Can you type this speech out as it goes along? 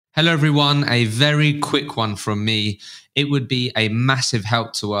Hello everyone, a very quick one from me. It would be a massive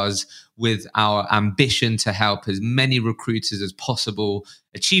help to us with our ambition to help as many recruiters as possible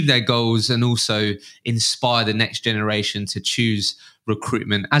achieve their goals and also inspire the next generation to choose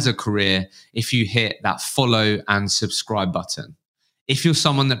recruitment as a career if you hit that follow and subscribe button. If you're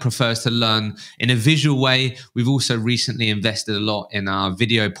someone that prefers to learn in a visual way, we've also recently invested a lot in our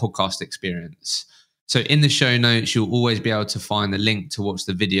video podcast experience. So in the show notes, you'll always be able to find the link to watch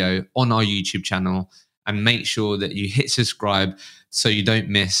the video on our YouTube channel, and make sure that you hit subscribe so you don't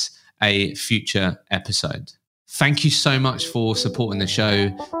miss a future episode. Thank you so much for supporting the show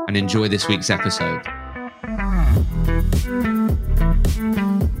and enjoy this week's episode.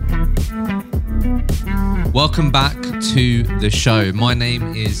 Welcome back to the show. My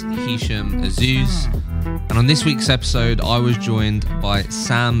name is Hisham Azuz. And on this week's episode, I was joined by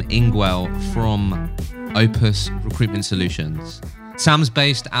Sam Ingwell from Opus Recruitment Solutions. Sam's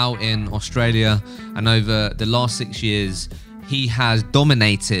based out in Australia, and over the last 6 years, he has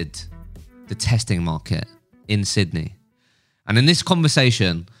dominated the testing market in Sydney. And in this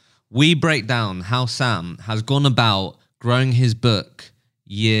conversation, we break down how Sam has gone about growing his book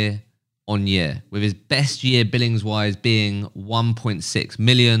year on year, with his best year billings-wise being 1.6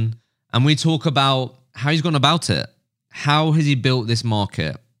 million. And we talk about how he's gone about it. How has he built this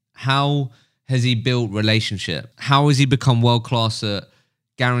market? How has he built relationship? How has he become world-class at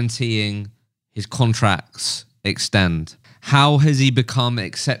guaranteeing his contracts extend? How has he become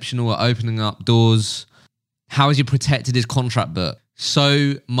exceptional at opening up doors? How has he protected his contract book?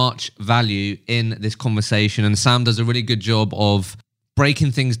 So much value in this conversation. And Sam does a really good job of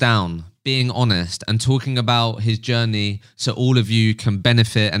breaking things down, being honest, and talking about his journey so all of you can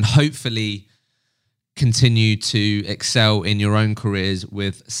benefit and hopefully continue to excel in your own careers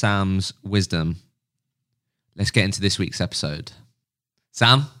with Sam's wisdom. Let's get into this week's episode.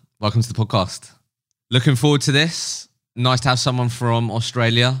 Sam, welcome to the podcast. Looking forward to this. Nice to have someone from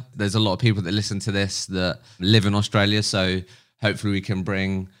Australia. There's a lot of people that listen to this that live in Australia, so hopefully we can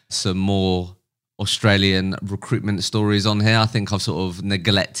bring some more Australian recruitment stories on here. I think I've sort of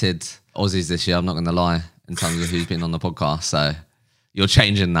neglected Aussies this year, I'm not going to lie, in terms of who's been on the podcast, so you're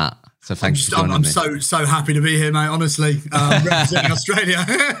changing that. So thanks for joining me. I'm so happy to be here, mate, honestly, representing Australia.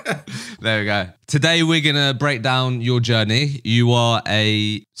 There we go. Today, we're going to break down your journey. You are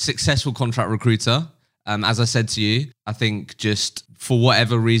a successful contract recruiter. As I said to you, I think just for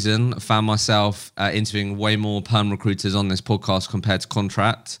whatever reason, I found myself interviewing way more perm recruiters on this podcast compared to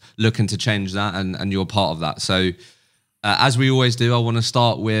contract, looking to change that, and you're part of that. So as we always do, I want to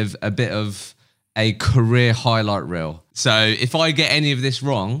start with a bit of a career highlight reel. So if I get any of this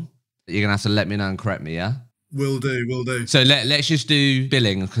wrong, you're going to have to let me know and correct me, yeah? Will do. So let's just do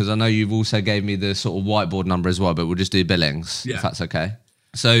billing, because I know you've also gave me the sort of whiteboard number as well, but we'll just do billings, if that's okay.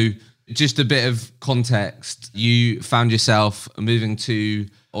 So just a bit of context. You found yourself moving to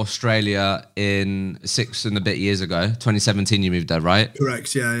Australia in 6 and a bit years ago. 2017 you moved there, right?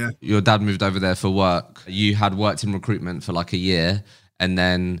 Correct, yeah. Your dad moved over there for work. You had worked in recruitment for like a year, and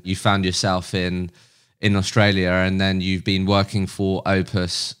then you found yourself in Australia, and then you've been working for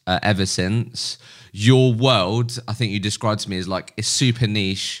Opus ever since. Your world, I think you described to me as like, it's super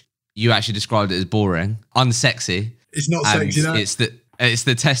niche. You actually described it as boring, unsexy. It's not sexy, no. It's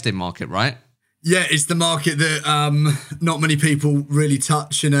the testing market, right? Yeah, it's the market that not many people really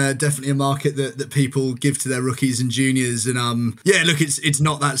touch, and definitely a market that people give to their rookies and juniors. And yeah, look, it's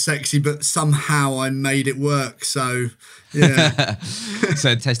not that sexy, but somehow I made it work. So yeah.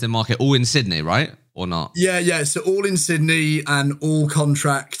 So testing market, all in Sydney, right? Or not? Yeah. So all in Sydney and all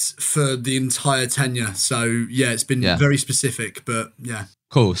contracts for the entire tenure. So yeah, it's been very specific, but yeah.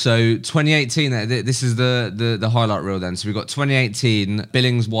 Cool. So 2018, this is the highlight reel then. So we've got 2018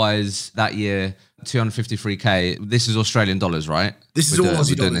 billings wise that year, 253K. This is Australian dollars, right? This is all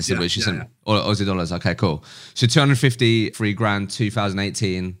Aussie dollars. All Aussie dollars. Okay, cool. So 253 grand,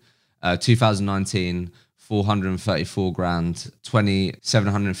 2018, 2019, 434 grand,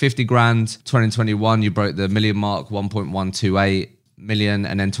 750 grand. 2021, you broke the million mark, 1.128 million.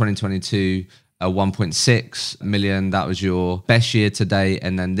 And then 2022, 1.6 million. That was your best year to date.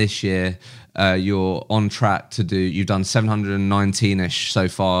 And then this year, you're on track to do, you've done 719-ish so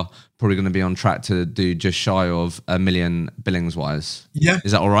far, probably going to be on track to do just shy of 1 million billings wise. Yeah.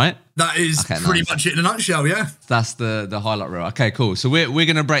 Is that all right? That is pretty much it in a nutshell, yeah. That's the highlight reel. Okay, cool. So we're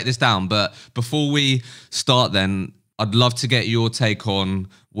going to break this down. But before we start then, I'd love to get your take on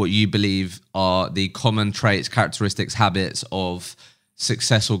what you believe are the common traits, characteristics, habits of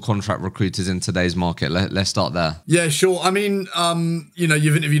successful contract recruiters in today's market? Let's start there. Yeah, sure. I mean,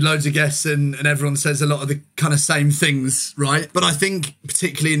 you've interviewed loads of guests and everyone says a lot of the kind of same things, right? But I think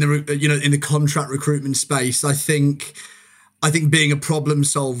particularly in the contract recruitment space, I think being a problem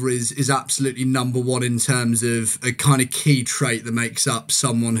solver is absolutely number one in terms of a kind of key trait that makes up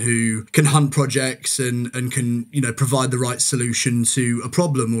someone who can hunt projects and can, provide the right solution to a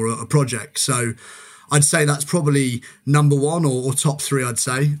problem or a project. So I'd say that's probably number one or top three, I'd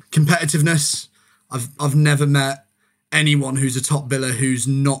say. Competitiveness. I've never met anyone who's a top biller who's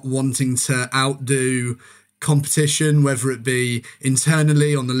not wanting to outdo competition, whether it be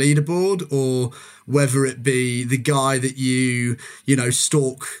internally on the leaderboard or whether it be the guy that you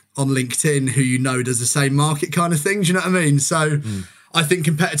stalk on LinkedIn who does the same market kind of thing. Do you know what I mean? So I think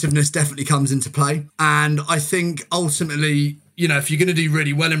competitiveness definitely comes into play. And I think ultimately, if you're going to do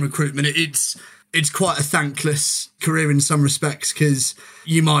really well in recruitment, it's quite a thankless career in some respects because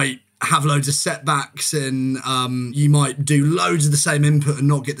you might have loads of setbacks and you might do loads of the same input and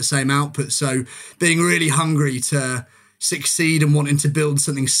not get the same output. So being really hungry to succeed and wanting to build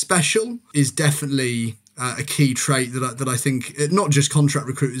something special is definitely a key trait that I think not just contract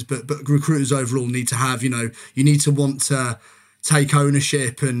recruiters, but recruiters overall need to have. You need to want to take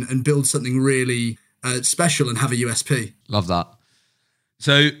ownership and build something really special and have a USP. Love that.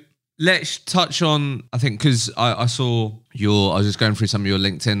 So let's touch on, I think, because I saw I was just going through some of your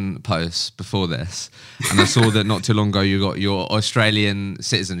LinkedIn posts before this, and I saw that not too long ago you got your Australian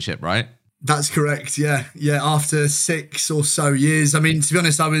citizenship, right? That's correct. Yeah. After 6 or so years, I mean, to be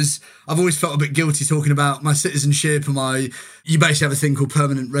honest, I've always felt a bit guilty talking about my citizenship and you basically have a thing called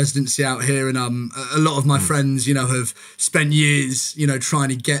permanent residency out here. And a lot of my friends, have spent years, trying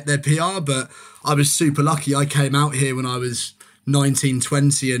to get their PR, but I was super lucky. I came out here when I was 19,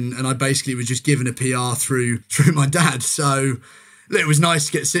 20 and I basically was just given a PR through my dad. So it was nice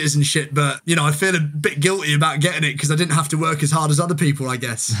to get citizenship, but, I feel a bit guilty about getting it because I didn't have to work as hard as other people, I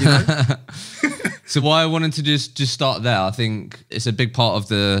guess. So why I wanted to just start there, I think it's a big part of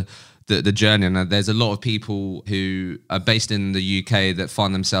the journey. And there's a lot of people who are based in the UK that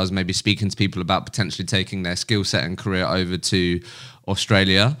find themselves maybe speaking to people about potentially taking their skill set and career over to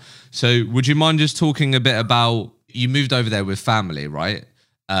Australia. So would you mind just talking a bit about, you moved over there with family, right?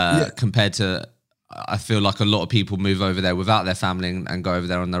 Compared to, I feel like a lot of people move over there without their family and go over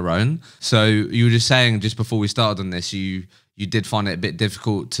there on their own. So you were just saying just before we started on this, you did find it a bit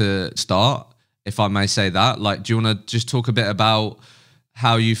difficult to start, if I may say that. Like, do you want to just talk a bit about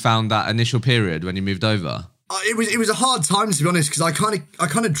how you found that initial period when you moved over? It was a hard time, to be honest, because I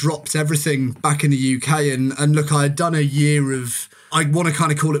kind of dropped everything back in the UK and look, I had done a year of, I want to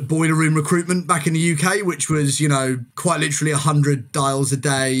kind of call it boiler room recruitment back in the UK, which was, quite literally 100 dials a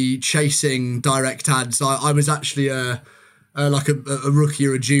day, chasing direct ads. I was actually a rookie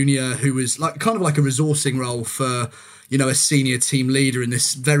or a junior who was kind of like a resourcing role for, a senior team leader in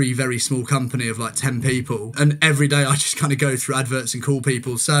this very, very small company of 10 people. And every day I just kind of go through adverts and call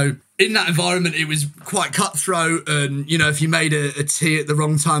people. So in that environment, it was quite cutthroat. And, if you made a tea at the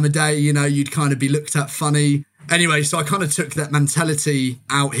wrong time of day, you'd kind of be looked at funny. Anyway, so I kind of took that mentality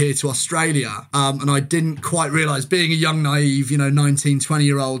out here to Australia and I didn't quite realise, being a young, naive, 19,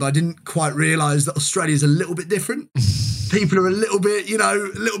 20-year-old, I didn't quite realise that Australia's a little bit different. People are a little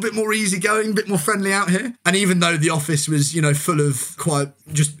bit more easygoing, a bit more friendly out here. And even though the office was, full of quite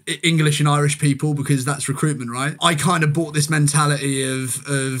just English and Irish people, because that's recruitment, right? I kind of bought this mentality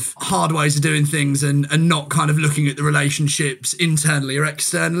of hard ways of doing things and not kind of looking at the relationships internally or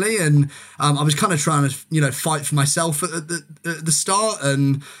externally. And I was kind of trying to, fight for myself at the start,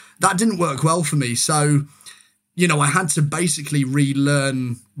 and that didn't work well for me. So, I had to basically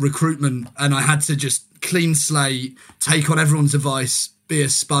relearn recruitment, and I had to just clean slate, take on everyone's advice, be a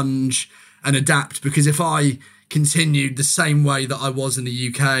sponge and adapt. Because if I continued the same way that I was in the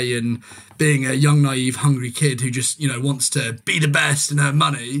UK and being a young, naive, hungry kid who just, wants to be the best and earn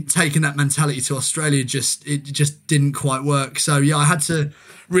money, taking that mentality to Australia, it just didn't quite work. So yeah, I had to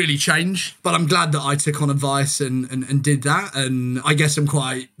really change, but I'm glad that I took on advice and did that. And I guess I'm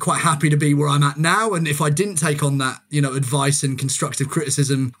quite happy to be where I'm at now. And if I didn't take on that, advice and constructive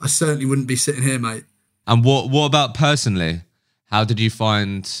criticism, I certainly wouldn't be sitting here, mate. And what about personally? How did you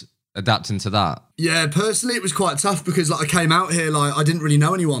find adapting to that? Yeah, personally, it was quite tough because I came out here, I didn't really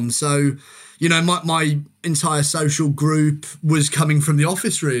know anyone. So, you know, my entire social group was coming from the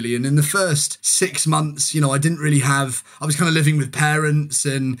office really. And in the first 6 months, you know, I was kind of living with parents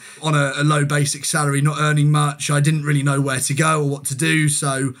and on a low basic salary, not earning much. I didn't really know where to go or what to do.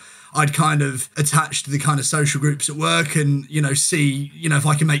 So I'd kind of attach to the kind of social groups at work and, you know, see, you know, if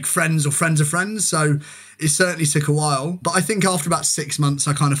I can make friends or friends of friends. So it certainly took a while. But I think after about 6 months,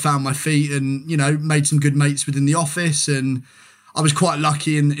 I kind of found my feet and, you know, made some good mates within the office. And I was quite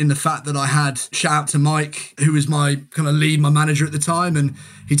lucky in the fact that I had, shout out to Mike, who was my kind of lead, my manager at the time, and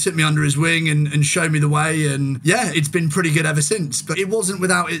he took me under his wing and showed me the way. And yeah, it's been pretty good ever since. But it wasn't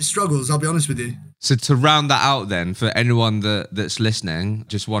without its struggles, I'll be honest with you. So to round that out then, for anyone that's listening,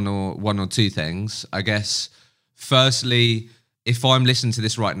 just one or two things. I guess, firstly, if I'm listening to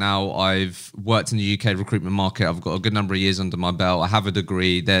this right now, I've worked in the UK recruitment market. I've got a good number of years under my belt. I have a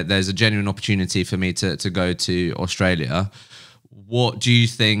degree. There's a genuine opportunity for me to go to Australia. What do you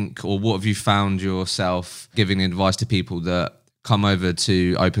think, or what have you found yourself giving advice to people that come over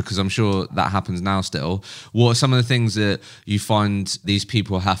to OPA? Because I'm sure that happens now still. What are some of the things that you find these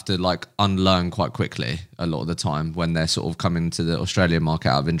people have to like unlearn quite quickly a lot of the time when they're sort of coming to the Australian market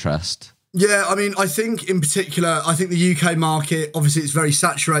out of interest? Yeah, I mean, I think in particular, I think the UK market, obviously it's very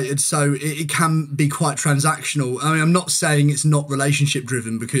saturated, so it can be quite transactional. I mean, I'm not saying it's not relationship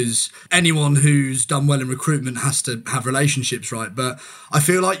driven, because anyone who's done well in recruitment has to have relationships, right? But I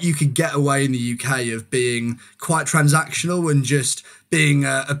feel like you could get away in the UK of being quite transactional and just being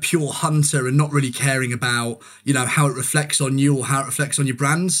a pure hunter and not really caring about, you know, how it reflects on you or how it reflects on your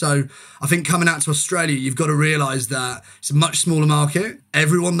brand. So I think coming out to Australia, you've got to realise that it's a much smaller market.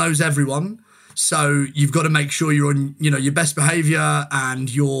 Everyone knows everyone. So you've got to make sure you're on, you know, your best behaviour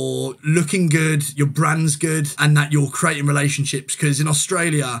and you're looking good, your brand's good, and that you're creating relationships. Because in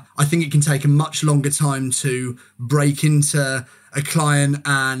Australia, I think it can take a much longer time to break into a client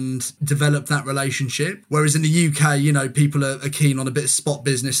and develop that relationship. Whereas in the UK, you know, people are keen on a bit of spot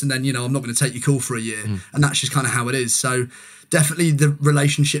business and then, you know, I'm not going to take your call for a year. And that's just kind of how it is. So definitely the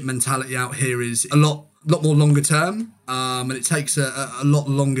relationship mentality out here is a lot more longer term. And it takes a lot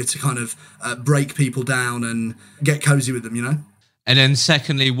longer to kind of break people down and get cozy with them, you know? And then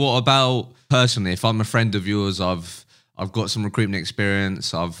secondly, what about personally, if I'm a friend of yours, I've got some recruitment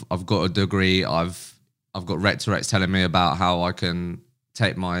experience, I've got a degree, I've got rec to recs telling me about how I can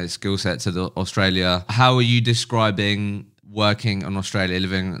take my skill set to Australia. How are you describing working in Australia,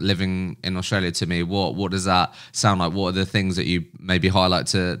 living in Australia to me? What does that sound like? What are the things that you maybe highlight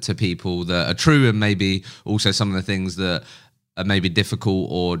to people that are true, and maybe also some of the things that are maybe difficult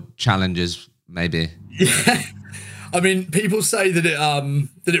or challenges maybe? Yeah. I mean, people say that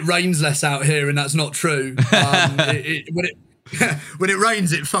it rains less out here, and that's not true. When it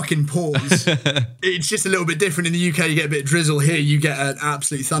rains, it fucking pours. It's just a little bit different. In the UK, you get a bit of drizzle. Here, you get an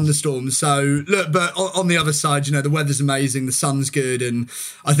absolute thunderstorm. So, look, but on the other side, you know, the weather's amazing, the sun's good, and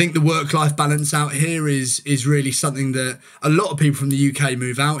I think the work-life balance out here is really something that a lot of people from the UK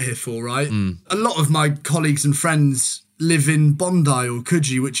move out here for, right? A lot of my colleagues and friends live in Bondi or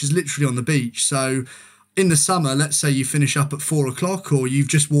Coogee, which is literally on the beach. So in the summer, let's say you finish up at 4 o'clock or you've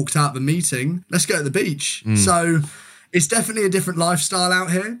just walked out of a meeting, let's go to the beach. So it's definitely a different lifestyle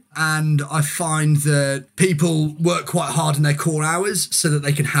out here. And I find that people work quite hard in their core hours so that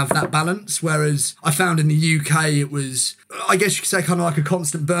they can have that balance. Whereas I found in the UK, it was, I guess you could say, kind of like a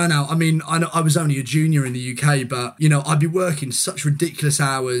constant burnout. I mean, I was only a junior in the UK, but, you know, I'd be working such ridiculous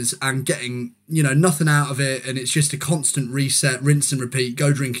hours and getting, you know, nothing out of it. And it's just a constant reset, rinse and repeat,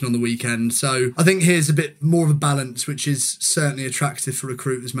 go drinking on the weekend. So I think here's a bit more of a balance, which is certainly attractive for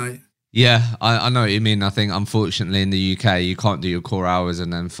recruiters, mate. Yeah, I know what you mean. I think, unfortunately, in the UK, you can't do your core hours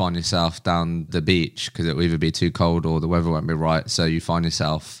and then find yourself down the beach because it will either be too cold or the weather won't be right. So you find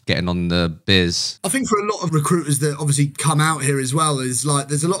yourself getting on the biz. I think for a lot of recruiters that obviously come out here as well, is like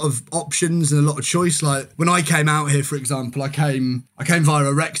there's a lot of options and a lot of choice. Like when I came out here, for example, I came via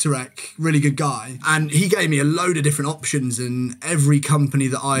a rec to rec, really good guy, and he gave me a load of different options, and every company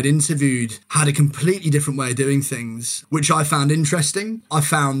that I had interviewed had a completely different way of doing things, which I found interesting. I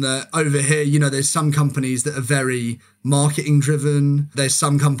found that over here, you know, there's some companies that are very marketing driven. There's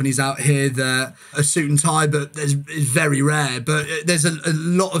some companies out here that are suit and tie, but it's very rare. But there's a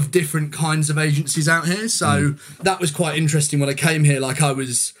lot of different kinds of agencies out here. So that was quite interesting when I came here. Like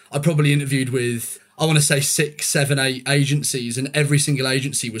I probably interviewed with, I want to say 6, 7, 8 agencies, and every single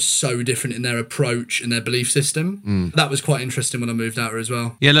agency was so different in their approach and their belief system. That was quite interesting when I moved out here as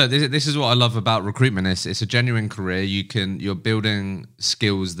well. Yeah, look, this is what I love about recruitment. It's a genuine career. You're building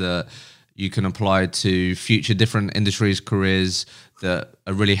skills that you can apply to future different industries, careers that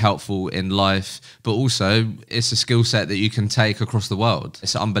are really helpful in life, but also it's a skill set that you can take across the world.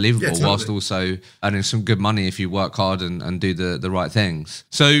 It's unbelievable, totally. whilst also earning some good money if you work hard and do the right things.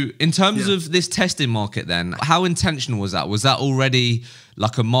 So in terms of this testing market then, how intentional was that? Was that already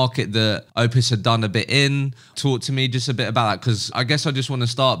like a market that Opus had done a bit in? Talk to me just a bit about that, because I guess I just want to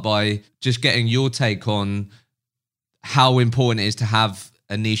start by just getting your take on how important it is to have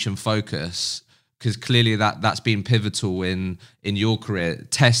a niche and focus, because clearly that's been pivotal in your career.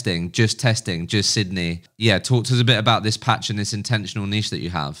 Testing, just Sydney. Yeah, talk to us a bit about this patch and this intentional niche that you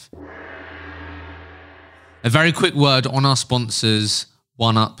have. A very quick word on our sponsors,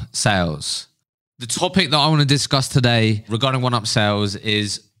 One Up Sales. The topic that I want to discuss today regarding One Up Sales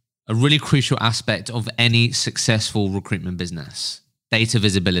is a really crucial aspect of any successful recruitment business: data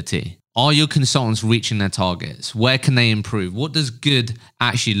visibility. Are your consultants reaching their targets? Where can they improve? What does good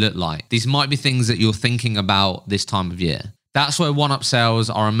actually look like? These might be things that you're thinking about this time of year. That's where One Up Sales,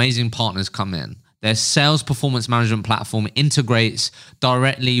 our amazing partners, come in. Their sales performance management platform integrates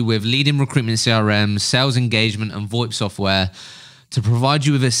directly with leading recruitment CRM, sales engagement, and VoIP software to provide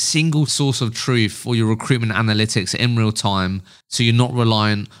you with a single source of truth for your recruitment analytics in real time, so you're not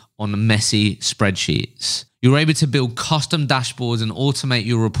reliant on messy spreadsheets. You're able to build custom dashboards and automate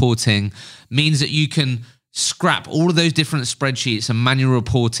your reporting, means that you can scrap all of those different spreadsheets and manual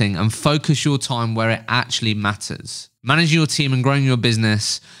reporting and focus your time where it actually matters. Managing your team and growing your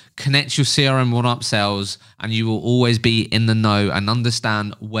business, connect your CRM One Up Sales, and you will always be in the know and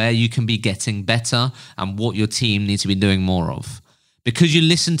understand where you can be getting better and what your team needs to be doing more of. Because you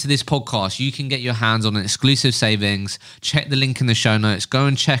listen to this podcast, you can get your hands on exclusive savings. Check the link in the show notes. Go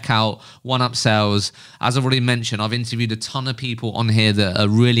and check out One Up Sales. As I've already mentioned, I've interviewed a ton of people on here that are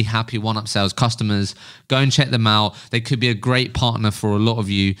really happy One Up Sales customers. Go and check them out. They could be a great partner for a lot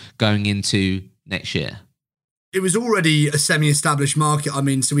of you going into next year. It was already a semi-established market. I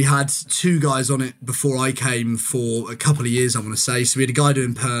mean, so we had two guys on it before I came for a couple of years, I want to say. So we had a guy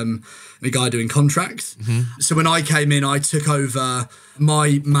doing perm and a guy doing contract. Mm-hmm. So when I came in, I took over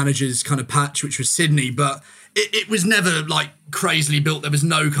my manager's kind of patch, which was Sydney, but it was never like crazily built. There was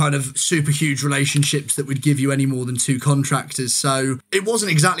no kind of super huge relationships that would give you any more than two contractors. So it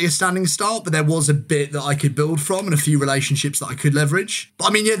wasn't exactly a standing start, but there was a bit that I could build from and a few relationships that I could leverage. But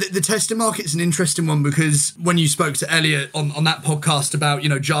I mean, yeah, the testing market's an interesting one, because when you spoke to Elliot on that podcast about,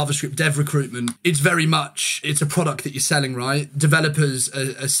 JavaScript dev recruitment, it's a product that you're selling, right? Developers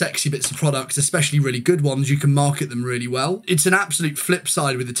are sexy bits of products, especially really good ones. You can market them really well. It's an absolute flip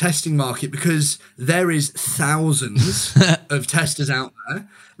side with the testing market, because there is thousands of testers out there.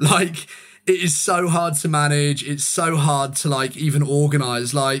 Like, it is so hard to manage. It's so hard to like even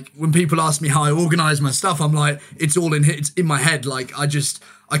organize. Like, when people ask me how I organize my stuff, I'm like, it's all in here. It's in my head. Like, I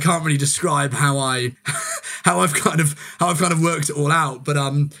can't really describe how I've kind of worked it all out. But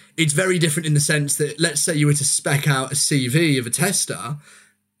it's very different in the sense that, let's say you were to spec out a CV of a tester,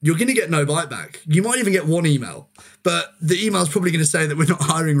 you're going to get no bite back. You might even get one email, but the email's probably going to say that we're not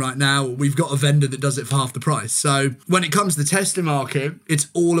hiring right now. We've got a vendor that does it for half the price. So when it comes to the testing market, it's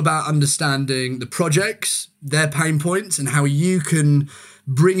all about understanding the projects, their pain points, and how you can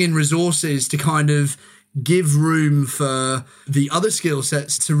bring in resources to kind of give room for the other skill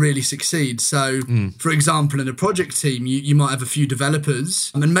sets to really succeed. So, for example, in a project team, you might have a few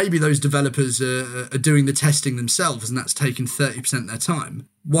developers, and maybe those developers are doing the testing themselves, and that's taking 30% of their time.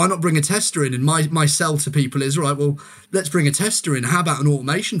 Why not bring a tester in? And my sell to people is, all right, well, let's bring a tester in. How about an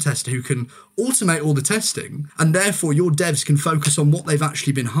automation tester who can automate all the testing, and therefore your devs can focus on what they've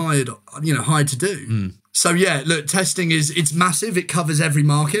actually been hired to do. So yeah, look, testing it's massive. It covers every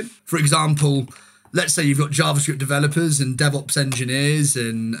market. For example, let's say you've got JavaScript developers and DevOps engineers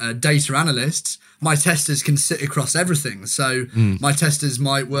and data analysts. My testers can sit across everything. So my testers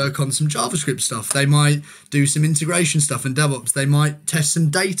might work on some JavaScript stuff. They might do some integration stuff in DevOps. They might test some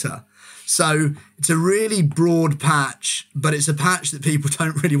data. So it's a really broad patch, but it's a patch that people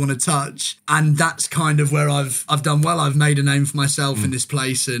don't really want to touch. And that's kind of where I've done well. I've made a name for myself in this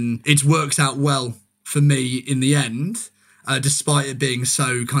place, and it's worked out well for me in the end. Despite it being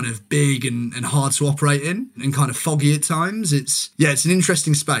so kind of big and hard to operate in and kind of foggy at times. It's an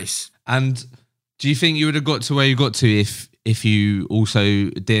interesting space. And do you think you would have got to where you got to if you also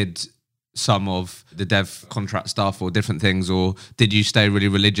did some of the dev contract stuff or different things, or did you stay really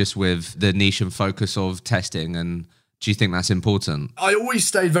religious with the niche and focus of testing and do you think that's important? I always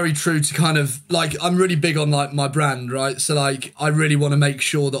stayed very true to kind of like, I'm really big on like my brand, right? So like, I really want to make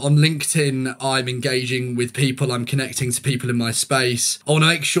sure that on LinkedIn, I'm engaging with people, I'm connecting to people in my space. I want to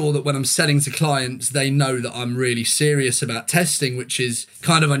make sure that when I'm selling to clients, they know that I'm really serious about testing, which is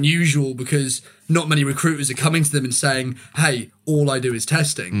kind of unusual because not many recruiters are coming to them and saying, hey, all I do is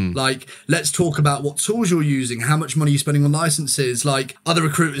testing. Like, let's talk about what tools you're using, how much money you're spending on licenses. Like, other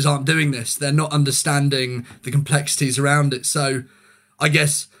recruiters aren't doing this. They're not understanding the complexities around it. So I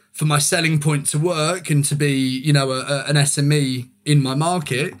guess for my selling point to work and to be, you know, an SME in my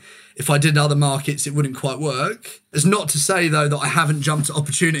market, if I did other markets, it wouldn't quite work. It's not to say, though, that I haven't jumped at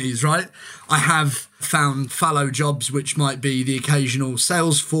opportunities, right? I have found fallow jobs, which might be the occasional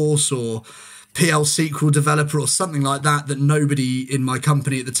Salesforce or PL SQL developer or something like that nobody in my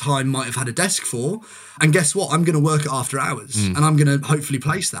company at the time might have had a desk for. And guess what? I'm going to work it after hours and I'm going to hopefully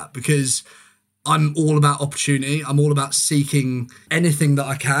place that because I'm all about opportunity. I'm all about seeking anything that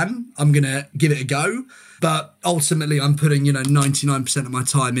I can. I'm going to give it a go. But ultimately, I'm putting, 99% of my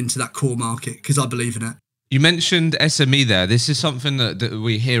time into that core market because I believe in it. You mentioned SME there. This is something that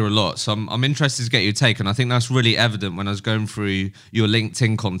we hear a lot. So I'm interested to get your take. And I think that's really evident when I was going through your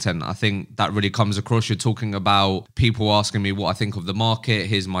LinkedIn content. I think that really comes across. You're talking about people asking me what I think of the market.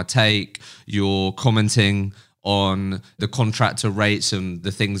 Here's my take. You're commenting on the contractor rates and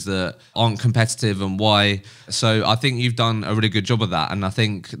the things that aren't competitive and why. So I think you've done a really good job of that. And I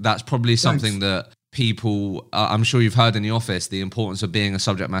think that's probably something that people, I'm sure you've heard in the office, the importance of being a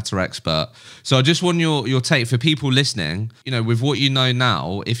subject matter expert. So I just want your take for people listening, with what you know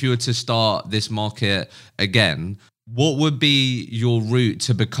now, if you were to start this market again, what would be your route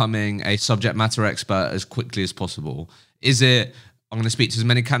to becoming a subject matter expert as quickly as possible? Is it, I'm going to speak to as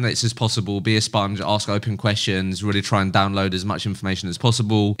many candidates as possible, be a sponge, ask open questions, really try and download as much information as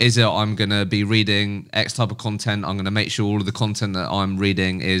possible? Is it, I'm going to be reading X type of content, I'm going to make sure all of the content that I'm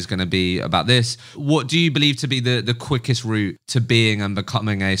reading is going to be about this? What do you believe to be the quickest route to being and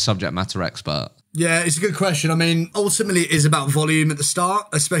becoming a subject matter expert? Yeah, it's a good question. I mean, ultimately it is about volume at the start,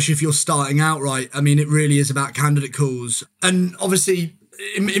 especially if you're starting out, right? I mean, it really is about candidate calls. And obviously,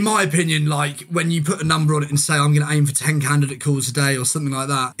 in my opinion, like when you put a number on it and say, I'm going to aim for 10 candidate calls a day or something like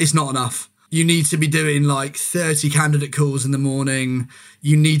that, it's not enough. You need to be doing like 30 candidate calls in the morning.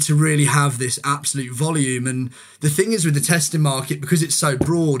 You need to really have this absolute volume. And the thing is with the testing market, because it's so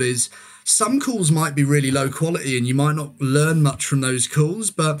broad, is some calls might be really low quality and you might not learn much from those calls,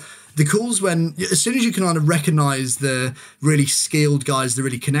 but the calls as soon as you can kind of recognize the really skilled guys, the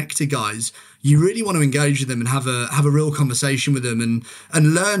really connected guys, you really want to engage with them and have a real conversation with them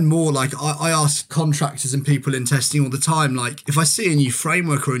and learn more. Like I ask contractors and people in testing all the time, like if I see a new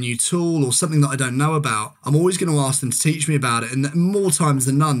framework or a new tool or something that I don't know about, I'm always going to ask them to teach me about it. And more times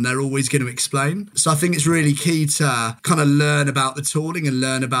than none, they're always going to explain. So I think it's really key to kind of learn about the tooling and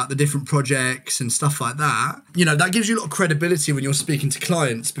learn about the different projects and stuff like that. That gives you a lot of credibility when you're speaking to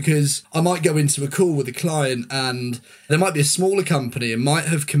clients, because I might go into a call with a client and there might be a smaller company and might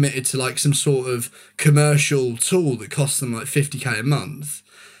have committed to like some sort of commercial tool that costs them like 50k a month.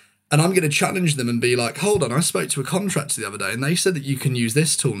 And I'm going to challenge them and be like, hold on, I spoke to a contractor the other day and they said that you can use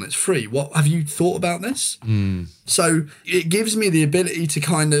this tool and it's free. What have you thought about this? So it gives me the ability to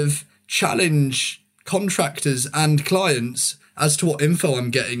kind of challenge contractors and clients as to what info I'm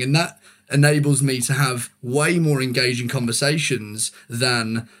getting. And that enables me to have way more engaging conversations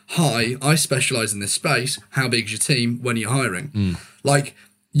than, hi, I specialize in this space. How big's your team? When are you hiring? Like,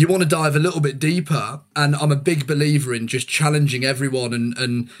 you want to dive a little bit deeper, and I'm a big believer in just challenging everyone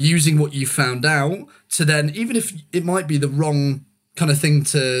and using what you found out to then, even if it might be the wrong kind of thing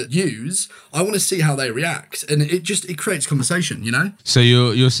to use, I want to see how they react. And it creates conversation, So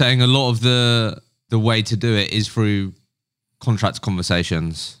you're saying a lot of the way to do it is through contract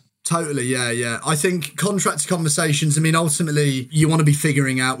conversations. Totally, yeah. I think contractor conversations, ultimately, you want to be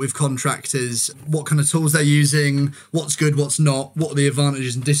figuring out with contractors what kind of tools they're using, what's good, what's not, what are the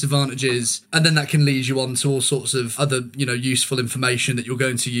advantages and disadvantages. And then that can lead you on to all sorts of other, useful information that you're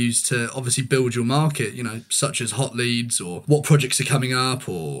going to use to obviously build your market, such as hot leads or what projects are coming up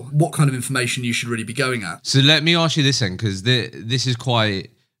or what kind of information you should really be going at. So let me ask you this then, because this is quite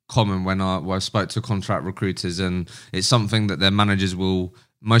common when I spoke to contract recruiters, and it's something that their managers will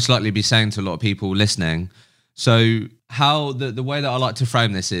most likely be saying to a lot of people listening. So how the way that I like to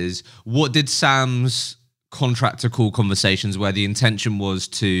frame this is, what did Sam's contractor call conversations, where the intention was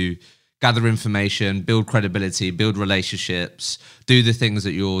to gather information, build credibility, build relationships, do the things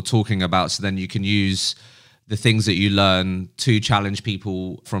that you're talking about, so then you can use the things that you learn to challenge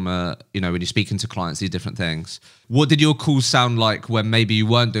people from when you're speaking to clients, these different things. What did your calls sound like when maybe you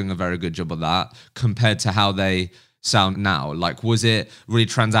weren't doing a very good job of that, compared to how they sound now? Like, was it really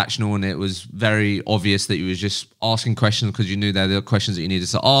transactional and it was very obvious that you was just asking questions because you knew there were questions that you needed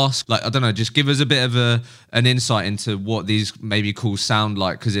to ask? Like, I don't know, just give us a bit of an insight into what these maybe calls sound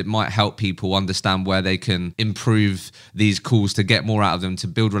like, because it might help people understand where they can improve these calls to get more out of them, to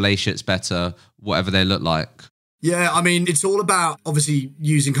build relationships better, whatever they look like. Yeah, I mean, it's all about obviously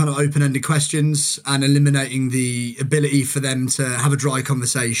using kind of open-ended questions and eliminating the ability for them to have a dry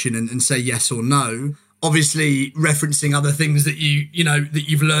conversation and say yes or no. Obviously referencing other things that that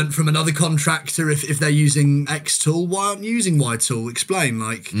you've learned from another contractor. If they're using X tool, why aren't you using Y tool? Explain,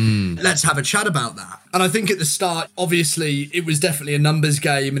 let's have a chat about that. And I think at the start, obviously it was definitely a numbers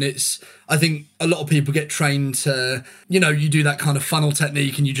game, and I think a lot of people get trained to, you do that kind of funnel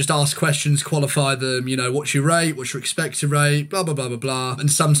technique and you just ask questions, qualify them, what's your rate, what's your expected rate, blah, blah, blah, blah, blah. And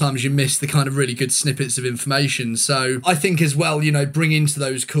sometimes you miss the kind of really good snippets of information. So I think as well, bring into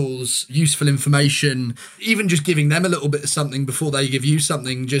those calls useful information, even just giving them a little bit of something before they give you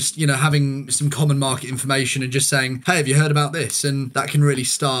something, just, having some common market information and just saying, hey, have you heard about this? And that can really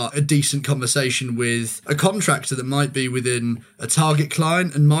start a decent conversation with a contractor that might be within a target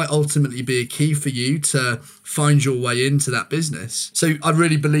client and might ultimately be a key for you to find your way into that business. So I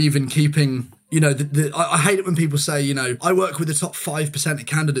really believe in keeping, I hate it when people say, I work with the top 5% of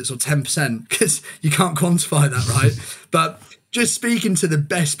candidates or 10%, because you can't quantify that, right? But just speaking to the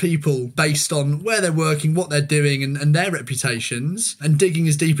best people based on where they're working, what they're doing and their reputations, and digging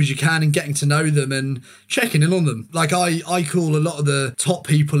as deep as you can and getting to know them and checking in on them. Like I call a lot of the top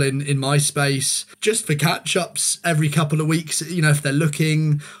people in my space just for catch-ups every couple of weeks, if they're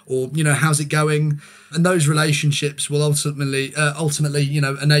looking or, how's it going? And those relationships will ultimately,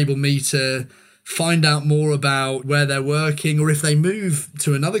 enable me to find out more about where they're working, or if they move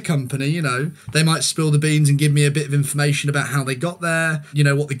to another company, they might spill the beans and give me a bit of information about how they got there,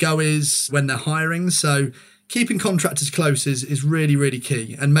 what the go is when they're hiring. So keeping contractors close is really, really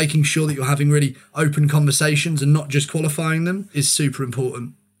key, and making sure that you're having really open conversations and not just qualifying them is super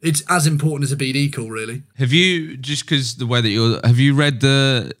important. It's as important as a BD call, really. Have you, just because the way that have you read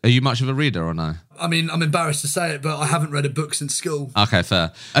are you much of a reader or no? I mean, I'm embarrassed to say it, but I haven't read a book since school. Okay,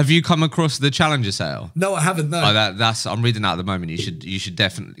 fair. Have you come across the Challenger sale? No, I haven't, no. I'm reading that at the moment. You should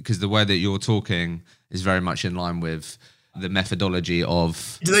definitely, because the way that you're talking is very much in line with the methodology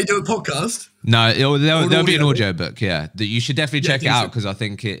of... Do they do a podcast? No, there'll be an audio book, yeah. That you should definitely check it out, because I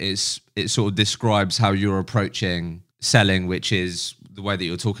think it sort of describes how you're approaching selling, which is the way that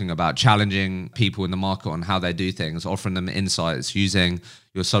you're talking about challenging people in the market on how they do things, offering them insights, using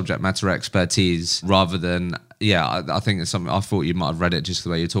your subject matter expertise rather than, I think it's something, I thought you might have read it just the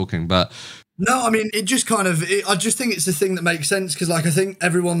way you're talking, but... No, I mean, it just kind of, I just think it's the thing that makes sense, because I think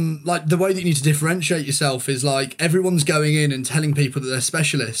everyone, the way that you need to differentiate yourself is everyone's going in and telling people that they're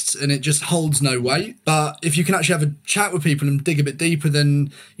specialists, and it just holds no weight. But if you can actually have a chat with people and dig a bit deeper,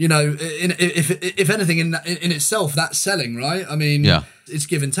 then, if anything in itself, that's selling, right? I mean, It's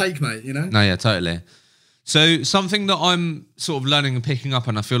give and take, mate, No, yeah, totally. So something that I'm sort of learning and picking up,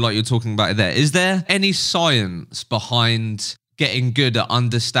 and I feel like you're talking about it there, is there any science behind getting good at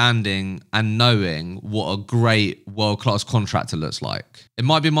understanding and knowing what a great world-class contractor looks like? It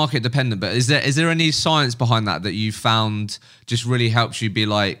might be market dependent, but is there any science behind that you found just really helps you be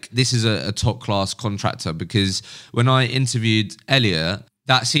like, this is a top-class contractor? Because when I interviewed Elliot,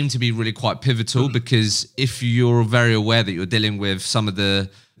 that seemed to be really quite pivotal, because if you're very aware that you're dealing with some of the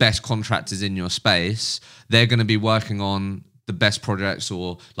best contractors in your space, they're going to be working on the best projects,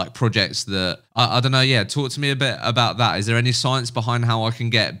 or projects that I don't know. Yeah, talk to me a bit about that. Is there any science behind how I can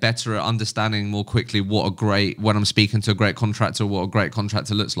get better at understanding more quickly when I'm speaking to a great contractor, what a great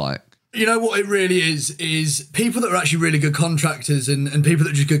contractor looks like? You know what it really is people that are actually really good contractors and people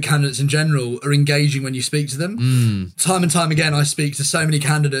that are just good candidates in general are engaging when you speak to them. Time and time again, I speak to so many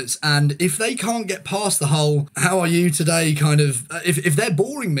candidates, and if they can't get past the whole, how are you today kind of, if they're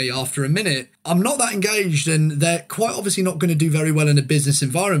boring me after a minute, I'm not that engaged, and they're quite obviously not going to do very well in a business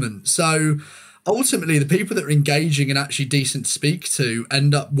environment. So ultimately, the people that are engaging and actually decent to speak to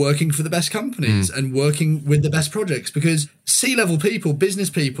end up working for the best companies and working with the best projects, because C-level people, business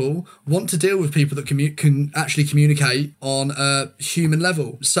people, want to deal with people that can actually communicate on a human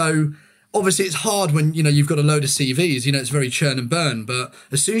level. So obviously it's hard when, you've got a load of CVs, it's very churn and burn. But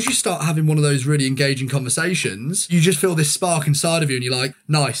as soon as you start having one of those really engaging conversations, you just feel this spark inside of you and you're like,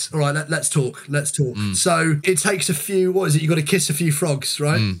 nice, all right, let's talk. So it takes you got to kiss a few frogs,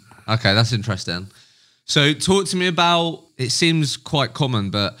 right? Okay, that's interesting. So talk to me about, it seems quite common,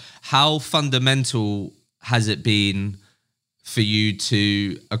 but how fundamental has it been for you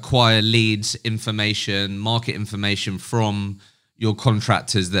to acquire leads, information, market information from your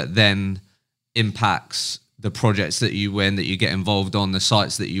contractors that then impacts the projects that you win, that you get involved on, the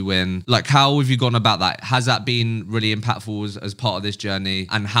sites that you win. Like, how have you gone about that? Has that been really impactful as part of this journey?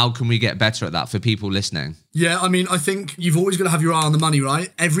 And how can we get better at that for people listening? Yeah, I mean, I think you've always got to have your eye on the money, right?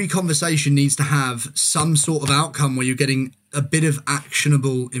 Every conversation needs to have some sort of outcome where you're getting a bit of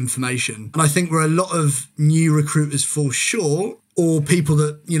actionable information. And I think where a lot of new recruiters fall short, or people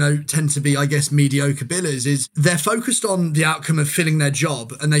that, you know, tend to be, I guess, mediocre billers, is they're focused on the outcome of filling their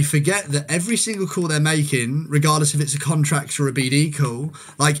job, and they forget that every single call they're making, regardless if it's a contract or a BD call,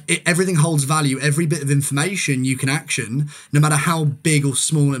 everything holds value. Every bit of information you can action, no matter how big or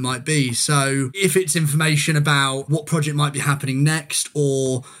small it might be. So if it's information about what project might be happening next,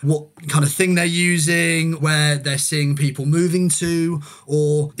 or what kind of thing they're using, where they're seeing people moving to,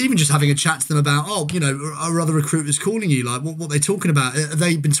 or even just having a chat to them about, oh, you know, are other recruiters calling you? Like, what they talking about? Have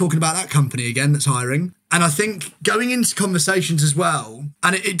they been talking about that company again that's hiring? And I think going into conversations as well,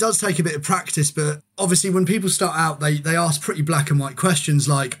 and it does take a bit of practice, but obviously when people start out, they ask pretty black and white questions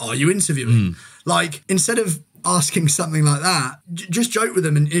like, are you interviewing? Like, instead of asking something like that, just joke with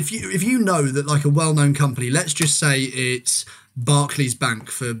them. And if you know that, like, a well-known company, let's just say it's Barclays Bank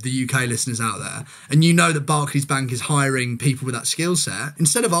for the UK listeners out there, and you know that Barclays Bank is hiring people with that skill set,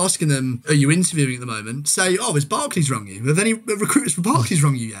 instead of asking them, are you interviewing at the moment, say, oh, has Barclays rung you? Have any recruiters for Barclays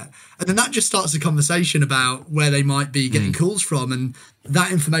rung you yet? And then that just starts a conversation about where they might be getting calls from, and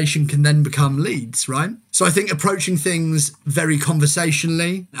that information can then become leads, right? So I think approaching things very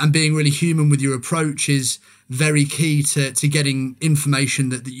conversationally and being really human with your approach is very key to getting information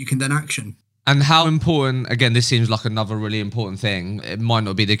that you can then action. And how important, again, this seems like another really important thing. It might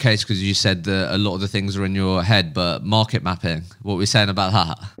not be the case because you said that a lot of the things are in your head, but market mapping, what we're saying about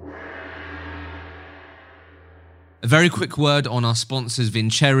that. A very quick word on our sponsors,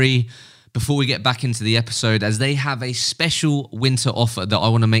 Vincherry, before we get back into the episode, as they have a special winter offer that I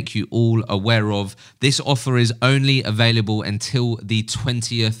want to make you all aware of. This offer is only available until the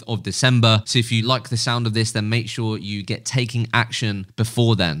 20th of December. So if you like the sound of this, then make sure you get taking action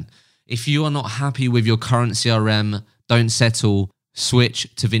before then. If you are not happy with your current CRM, don't settle. Switch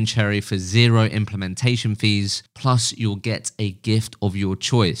to Vincherry for 0 implementation fees, plus you'll get a gift of your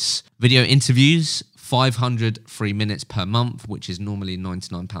choice. Video interviews, 500 free minutes per month, which is normally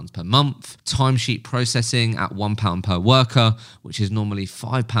 £99 per month. Timesheet processing at £1 per worker, which is normally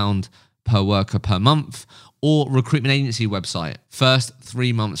 £5 per worker per month. Or recruitment agency website. First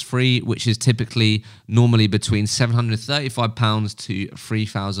 3 months free, which is typically normally between £735 to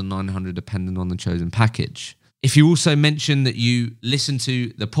 £3,900, depending on the chosen package. If you also mention that you listen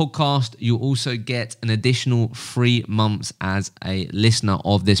to the podcast, you'll also get an additional 3 months as a listener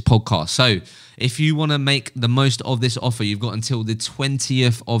of this podcast. So if you want to make the most of this offer, you've got until the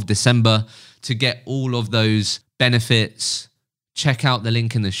 20th of December to get all of those benefits. Check out the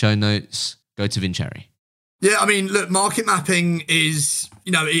link in the show notes. Go to Vincherry. Yeah, I mean, look, market mapping is,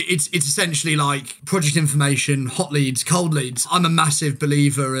 you know, it's essentially like project information, hot leads, cold leads. I'm a massive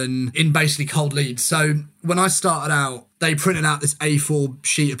believer in basically cold leads. So when I started out, they printed out this A4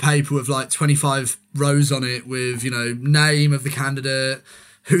 sheet of paper with like 25 rows on it with, you know, name of the candidate,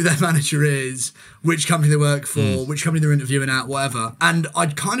 who their manager is, which company they work for, which company they're interviewing at, whatever. And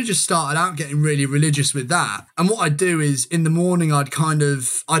I'd kind of just started out getting really religious with that. And what I'd do is in the morning, I'd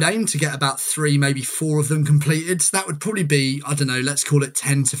aim to get about 3, maybe 4 of them completed. So that would probably be, I don't know, let's call it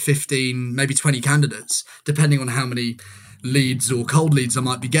 10 to 15, maybe 20 candidates, depending on how many leads or cold leads I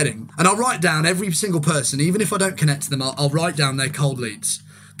might be getting. And I'll write down every single person, even if I don't connect to them, I'll write down their cold leads.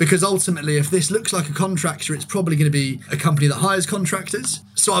 Because ultimately, if this looks like a contractor, it's probably going to be a company that hires contractors.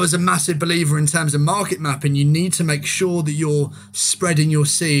 So I was a massive believer in terms of market mapping. You need to make sure that you're spreading your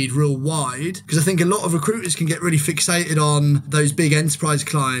seed real wide. Because I think a lot of recruiters can get really fixated on those big enterprise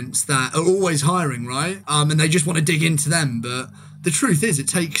clients that are always hiring, right? And they just want to dig into them. But the truth is, it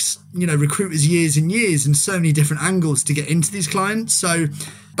takes, you know, recruiters years and years and so many different angles to get into these clients. So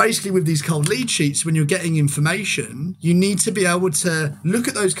basically with these cold lead sheets, when you're getting information, you need to be able to look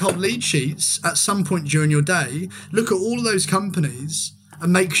at those cold lead sheets at some point during your day, look at all of those companies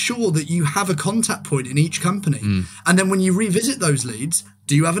and make sure that you have a contact point in each company. And then when you revisit those leads,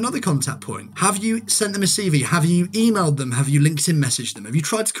 do you have another contact point? Have you sent them a CV? Have you emailed them? Have you LinkedIn messaged them? Have you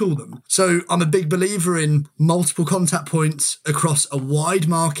tried to call them? So I'm a big believer in multiple contact points across a wide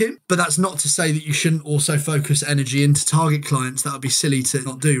market, but that's not to say that you shouldn't also focus energy into target clients. That would be silly to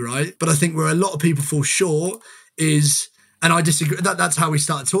not do, right? But I think where a lot of people fall short is, and I disagree, that's how we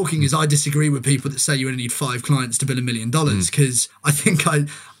started talking, is I disagree with people that say you only need 5 clients to build $1 million, because I think I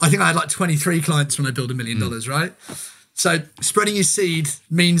had like 23 clients when I built $1 million, right? So spreading your seed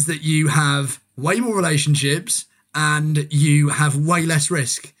means that you have way more relationships and you have way less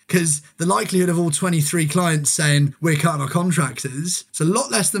risk. because the likelihood of all 23 clients saying we're cutting our contractors, it's a lot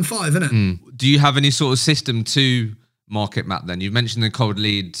less than 5, isn't it? Do you have any sort of system to market map then? You've mentioned the cold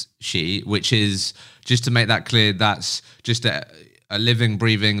lead sheet, which is, just to make that clear, that's just a living,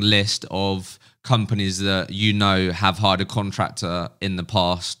 breathing list of companies that you know have hired a contractor in the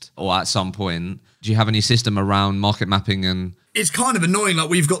past or at some point. Do you have any system around market mapping? And it's kind of annoying. Like,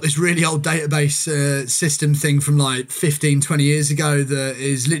 we've got this really old database system thing from like 15, 20 years ago that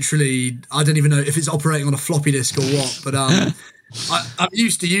is literally, I don't even know if it's operating on a floppy disk or what, but I'm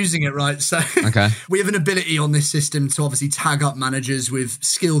used to using it, right? So okay. We have an ability on this system to obviously tag up managers with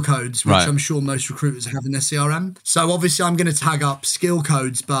skill codes, which I'm sure most recruiters have in their CRM. So obviously I'm going to tag up skill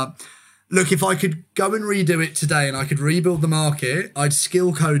codes, but look, if I could go and redo it today and I could rebuild the market, I'd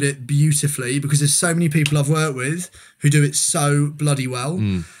skill code it beautifully, because there's so many people I've worked with who do it so bloody well.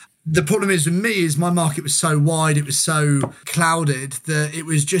 The problem is with me is my market was so wide, it was so clouded that it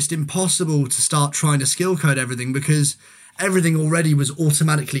was just impossible to start trying to skill code everything, because everything already was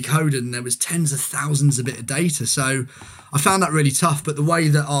automatically coded and there was tens of thousands of bit of data. So I found that really tough. But the way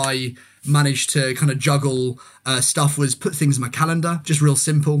that I managed to kind of juggle stuff was put things in my calendar, just real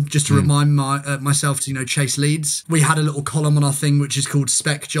simple, just to remind myself to, chase leads. We had a little column on our thing, which is called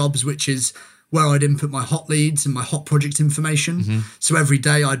spec jobs, which is where I'd input my hot leads and my hot project information. So every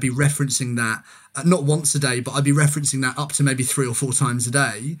day I'd be referencing that, not once a day, but I'd be referencing that up to maybe 3 or 4 times a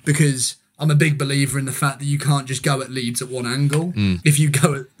day, because I'm a big believer in the fact that you can't just go at leads at one angle. If you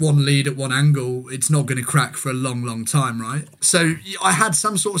go at one lead at one angle, it's not going to crack for a long, long time, right? So I had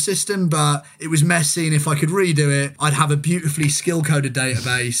some sort of system, but it was messy. And if I could redo it, I'd have a beautifully skill-coded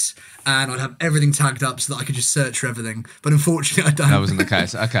database and I'd have everything tagged up so that I could just search for everything. But unfortunately, I don't. That wasn't the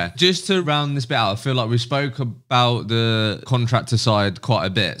case. Okay. Just to round this bit out, I feel like we spoke about the contractor side quite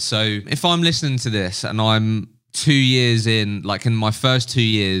a bit. So if I'm listening to this and I'm 2 years in, like in my first 2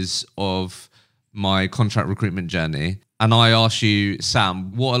 years of my contract recruitment journey, and I ask you,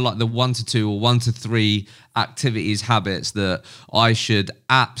 Sam, what are like the 1 to 2 or 1 to 3 activities, habits that I should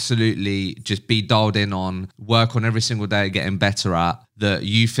absolutely just be dialed in on, work on every single day, getting better at, that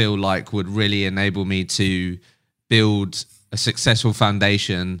you feel like would really enable me to build a successful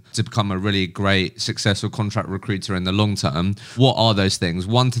foundation to become a really great, successful contract recruiter in the long term? What are those things?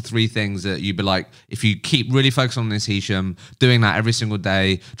 1 to 3 things that you'd be like, if you keep really focused on this, Hisham, doing that every single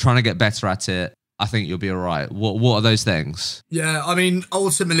day, trying to get better at it, I think you'll be all right. What are those things? Yeah, I mean,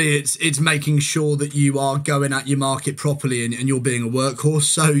 ultimately, it's making sure that you are going at your market properly and you're being a workhorse.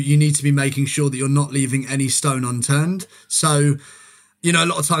 So you need to be making sure that you're not leaving any stone unturned. So, a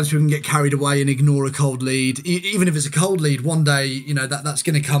lot of times people can get carried away and ignore a cold lead. Even if it's a cold lead, one day, that's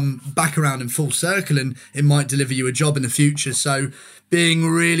going to come back around in full circle and it might deliver you a job in the future. So being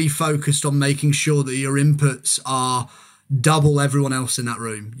really focused on making sure that your inputs are double everyone else in that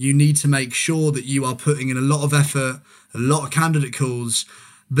room. You need to make sure that you are putting in a lot of effort, a lot of candidate calls,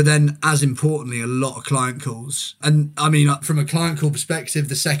 but then as importantly, a lot of client calls. And I mean, from a client call perspective,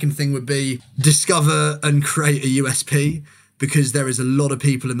 the second thing would be discover and create a USP, because there is a lot of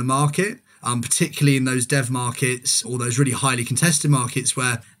people in the market, particularly in those dev markets or those really highly contested markets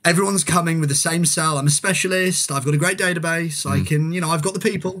where everyone's coming with the same sell. I'm a specialist. I've got a great database. I can, I've got the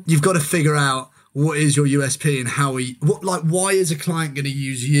people. You've got to figure out what is your USP and why is a client going to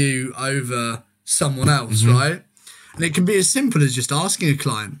use you over someone else, right? And it can be as simple as just asking a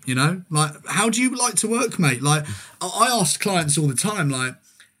client, like, how do you like to work, mate? Like, I ask clients all the time, like,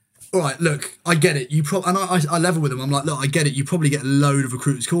 all right, look, I get it. I level with them. I'm like, look, I get it. You probably get a load of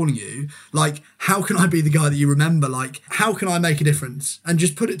recruiters calling you. Like, how can I be the guy that you remember? Like, how can I make a difference? And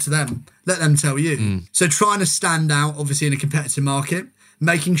just put it to them. Let them tell you. So trying to stand out, obviously, in a competitive market,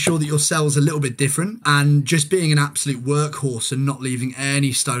 making sure that your sell's a little bit different, and just being an absolute workhorse and not leaving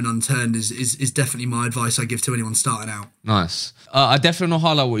any stone unturned is definitely my advice I give to anyone starting out. Nice. I definitely want to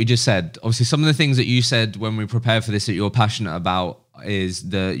highlight what you just said. Obviously, some of the things that you said when we prepared for this that you're passionate about is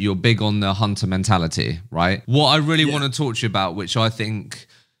that you're big on the hunter mentality, right? What I really want to talk to you about, which I think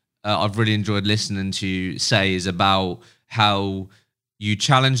I've really enjoyed listening to you say, is about how you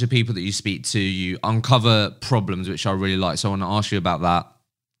challenge the people that you speak to, you uncover problems, which I really like. So I want to ask you about that.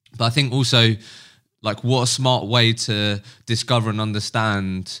 But I think also, like, what a smart way to discover and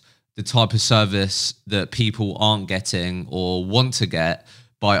understand the type of service that people aren't getting or want to get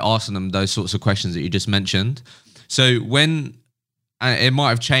by asking them those sorts of questions that you just mentioned. So when, and it might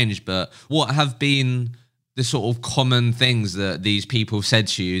have changed, but what have been the sort of common things that these people have said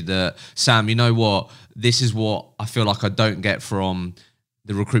to you that, Sam, you know what, this is what I feel like I don't get from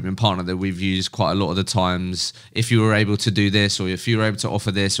the recruitment partner that we've used quite a lot of the times, if you were able to do this, or if you were able to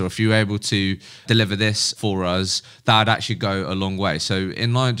offer this, or if you were able to deliver this for us, that would actually go a long way. So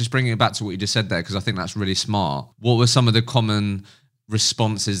in line, just bringing it back to what you just said there, because I think that's really smart. What were some of the common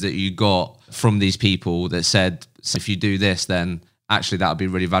responses that you got from these people that said, so if you do this, then actually that would be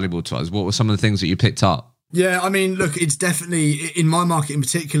really valuable to us? What were some of the things that you picked up? Yeah, I mean, look, it's definitely, in my market in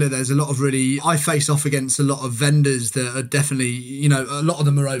particular, there's a lot of I face off against a lot of vendors that are definitely, a lot of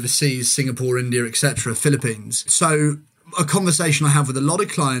them are overseas, Singapore, India, etc., Philippines. So a conversation I have with a lot of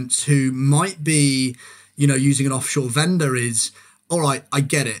clients who might be, using an offshore vendor is, all right, I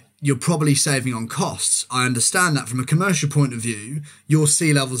get it. You're probably saving on costs. I understand that from a commercial point of view. Your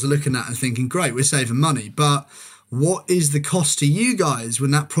C-levels are looking at and thinking, great, we're saving money. But what is the cost to you guys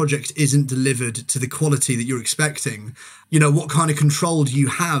when that project isn't delivered to the quality that you're expecting? What kind of control do you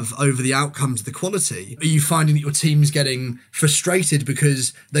have over the outcomes of the quality? Are you finding that your team's getting frustrated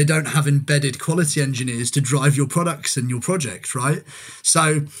because they don't have embedded quality engineers to drive your products and your project, right?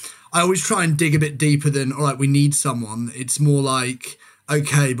 So I always try and dig a bit deeper than, all right, we need someone. It's more like,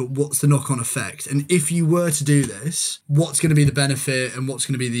 okay, but what's the knock-on effect? And if you were to do this, what's going to be the benefit and what's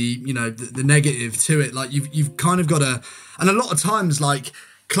going to be the negative to it? Like you've kind of got to, and a lot of times like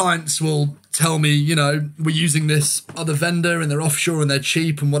clients will tell me, we're using this other vendor and they're offshore and they're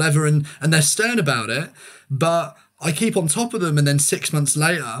cheap and whatever, and they're stern about it. But I keep on top of them, and then 6 months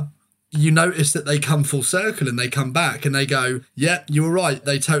later, you notice that they come full circle and they come back and they go, yeah, you were right.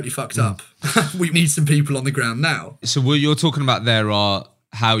 They totally fucked up. We need some people on the ground now. So what you're talking about there are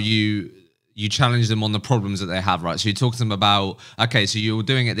how you challenge them on the problems that they have, right? So you talk to them about, okay, so you're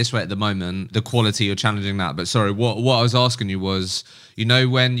doing it this way at the moment, the quality, you're challenging that. But sorry, what I was asking you was,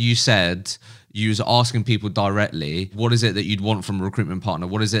 when you said you was asking people directly, what is it that you'd want from a recruitment partner?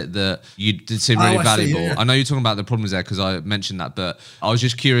 What is it that you'd seem really valuable? See, yeah. I know you're talking about the problems there because I mentioned that, but I was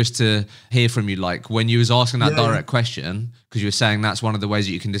just curious to hear from you, like when you was asking that direct question, because you were saying that's one of the ways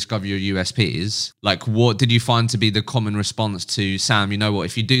that you can discover your USPs. Like, what did you find to be the common response to, Sam,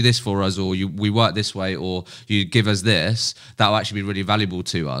 if you do this for us, or we work this way, or you give us this, that will actually be really valuable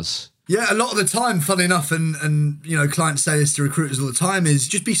to us? Yeah, a lot of the time, funny enough, and clients say this to recruiters all the time, is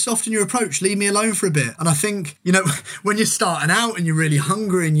just be soft in your approach, leave me alone for a bit. And I think, when you're starting out and you're really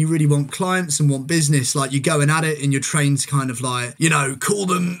hungry and you really want clients and want business, like you're going at it and you're trained to kind of like, call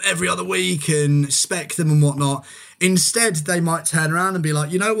them every other week and spec them and whatnot. Instead, they might turn around and be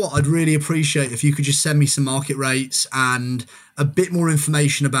like, you know what, I'd really appreciate if you could just send me some market rates and a bit more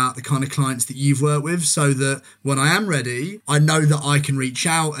information about the kind of clients that you've worked with, so that when I am ready, I know that I can reach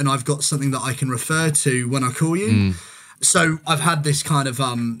out and I've got something that I can refer to when I call you. So I've had this kind of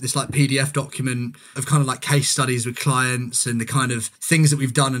this like PDF document of kind of like case studies with clients and the kind of things that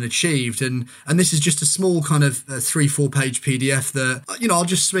we've done and achieved, and this is just a small kind of 3-4 page PDF that I'll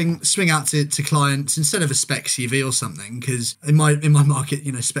just swing out to clients instead of a spec CV or something, because in my market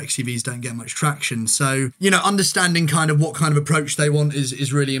spec CVs don't get much traction. So understanding kind of what kind of approach they want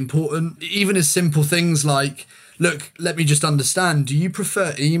is really important. Even as simple things like, look, let me just understand, do you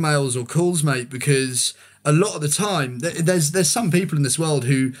prefer emails or calls, mate? Because a lot of the time, there's some people in this world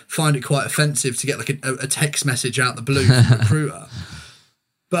who find it quite offensive to get like a text message out the blue from a recruiter.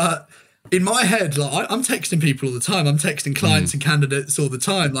 But in my head, like I'm texting people all the time. I'm texting clients and candidates all the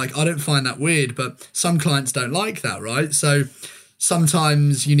time. Like I don't find that weird, but some clients don't like that, right? So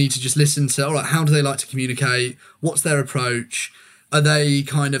sometimes you need to just listen to, all right, how do they like to communicate? What's their approach? Are they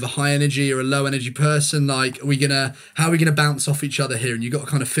kind of a high energy or a low energy person? Like, how are we gonna bounce off each other here? And you've got to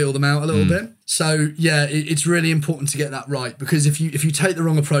kind of feel them out a little bit. So yeah, it's really important to get that right, because if you take the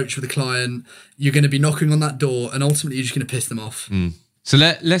wrong approach with a client, you're going to be knocking on that door and ultimately you're just going to piss them off. So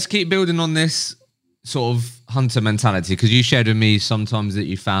let's keep building on this sort of hunter mentality, because you shared with me sometimes that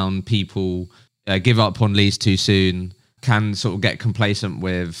you found people give up on leads too soon, can sort of get complacent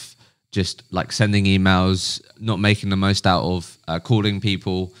with just like sending emails, not making the most out of calling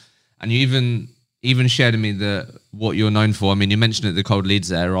people. And you even shared with me that what you're known for, I mean, you mentioned it, the cold leads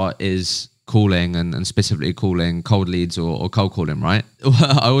there, right, is calling and specifically calling cold leads or cold calling, right?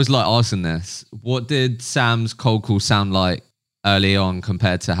 I always like asking this. What did Sam's cold call sound like early on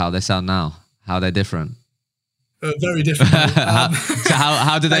compared to how they sound now? How they're different? Very different. So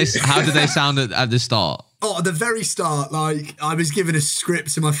how did they sound at the start? Oh, at the very start, like I was given a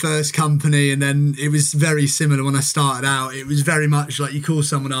script to my first company, and then it was very similar when I started out. It was very much like you call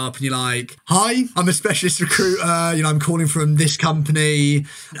someone up and you're like, hi, I'm a specialist recruiter, I'm calling from this company,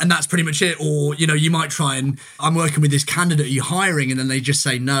 and that's pretty much it. Or, you might try and, I'm working with this candidate, are you hiring? And then they just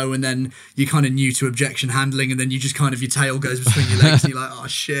say no, and then you're kind of new to objection handling, and then you just kind of, your tail goes between your legs and you're like, oh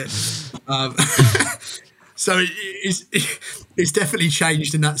shit. So it's definitely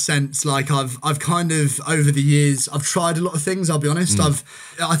changed in that sense. Like I've kind of over the years, I've tried a lot of things. I'll be honest.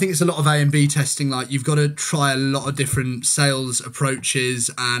 I think it's a lot of A and B testing. Like you've got to try a lot of different sales approaches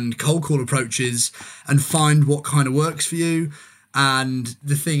and cold call approaches and find what kind of works for you. And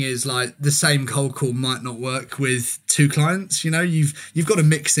the thing is, like, the same cold call might not work with two clients. You know, you've got to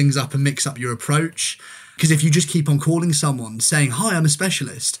mix things up and mix up your approach. Because if you just keep on calling someone saying, "Hi, I'm a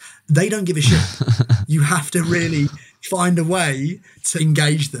specialist," they don't give a shit. You have to really find a way to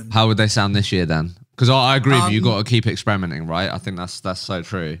engage them. How would they sound this year then? Because I agree with you. You've got to keep experimenting, right? I think that's so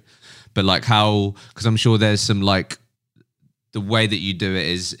true. But like how, because I'm sure there's some like, the way that you do it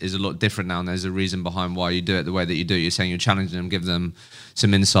is a lot different now, and there's a reason behind why you do it the way that you do. You're saying you're challenging them, give them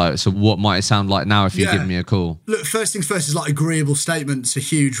some insight. So what might it sound like now if you give me a call? Look, first things first is like agreeable statements are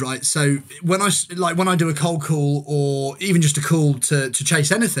huge, right? So when I do a cold call or even just a call to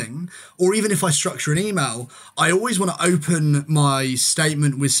chase anything, or even if I structure an email, I always want to open my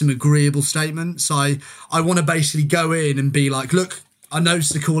statement with some agreeable statements. I want to basically go in and be like, look, I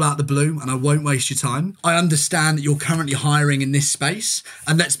noticed the call out the blue and I won't waste your time. I understand that you're currently hiring in this space,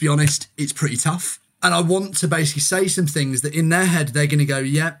 and let's be honest, it's pretty tough. And I want to basically say some things that in their head, they're going to go,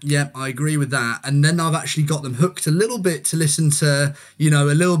 yep, I agree with that. And then I've actually got them hooked a little bit to listen to, a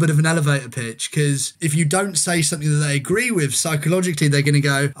little bit of an elevator pitch. Because if you don't say something that they agree with, psychologically, they're going to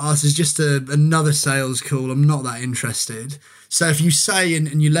go, oh, this is just another sales call. I'm not that interested. So if you say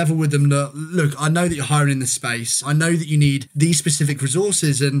and you level with them, look, I know that you're hiring in this space. I know that you need these specific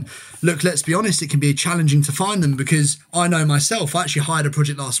resources. And look, let's be honest, it can be challenging to find them because I know myself, I actually hired a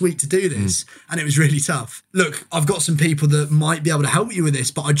project last week to do this and it was really tough. Look, I've got some people that might be able to help you with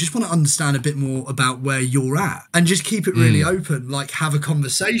this, but I just want to understand a bit more about where you're at and just keep it really open, like have a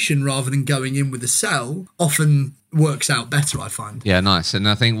conversation rather than going in with a sell. Often works out better, I find. Yeah, nice. And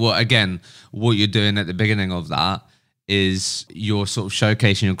I think what you're doing at the beginning of that is you're sort of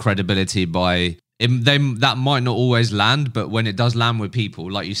showcasing your credibility by that might not always land, but when it does land with people,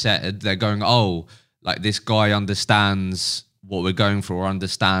 like you said, they're going, oh, like this guy understands what we're going for or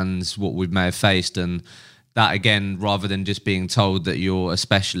understands what we may have faced. And that, again, rather than just being told that you're a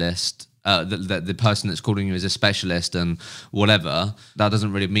specialist, that the person that's calling you is a specialist and whatever, that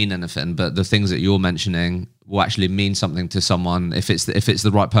doesn't really mean anything. But the things that you're mentioning will actually mean something to someone if it's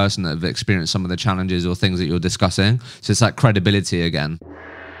the right person that have experienced some of the challenges or things that you're discussing. So it's like credibility again.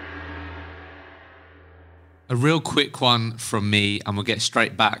 A real quick one from me, and we'll get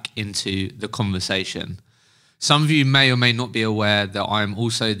straight back into the conversation. Some of you may or may not be aware that I'm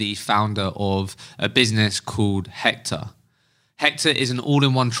also the founder of a business called Hector. Hector is an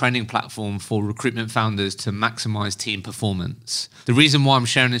all-in-one training platform for recruitment founders to maximize team performance. The reason why I'm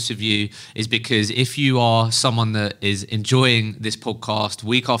sharing this with you is because if you are someone that is enjoying this podcast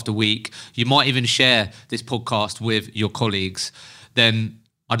week after week, you might even share this podcast with your colleagues, then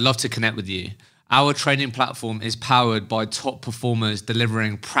I'd love to connect with you. Our training platform is powered by top performers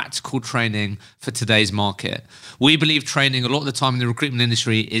delivering practical training for today's market. We believe training a lot of the time in the recruitment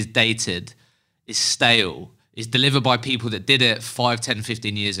industry is dated, is stale, is delivered by people that did it 5, 10,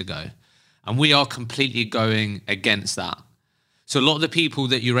 15 years ago. And we are completely going against that. So a lot of the people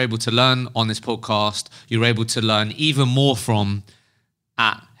that you're able to learn on this podcast, you're able to learn even more from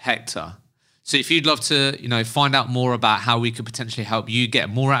at Hector. So if you'd love to, find out more about how we could potentially help you get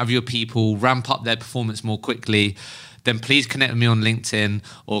more out of your people, ramp up their performance more quickly, then please connect with me on LinkedIn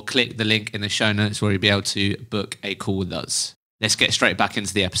or click the link in the show notes where you'll be able to book a call with us. Let's get straight back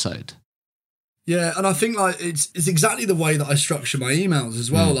into the episode. Yeah, and I think like it's exactly the way that I structure my emails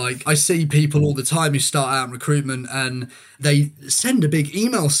as well. Like I see people all the time who start out in recruitment and they send a big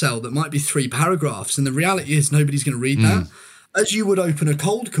email cell that might be 3 paragraphs, and the reality is nobody's going to read that. As you would open a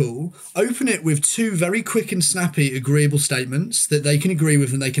cold call, open it with 2 very quick and snappy agreeable statements that they can agree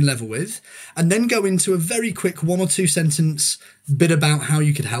with and they can level with, and then go into a very quick 1 or 2 sentence bit about how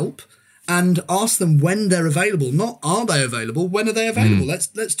you could help. And ask them when they're available, not are they available, when are they available?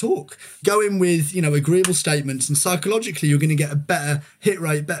 Let's talk. Go in with, agreeable statements, and psychologically you're going to get a better hit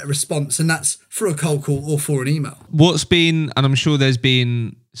rate, better response, and that's for a cold call or for an email. What's been, and I'm sure there's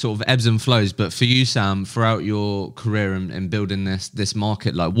been sort of ebbs and flows, but for you, Sam, throughout your career and building this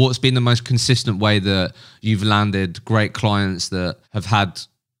market, like what's been the most consistent way that you've landed great clients that have had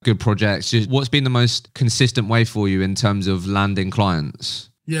good projects? What's been the most consistent way for you in terms of landing clients?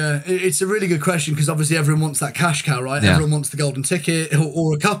 Yeah, it's a really good question because obviously everyone wants that cash cow, right? Yeah. Everyone wants the golden ticket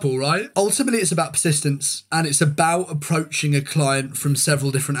or a couple, right? Ultimately, it's about persistence and it's about approaching a client from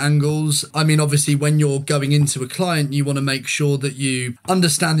several different angles. I mean, obviously, when you're going into a client, you want to make sure that you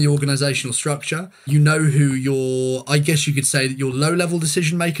understand the organizational structure. You know who your, I guess you could say that your low-level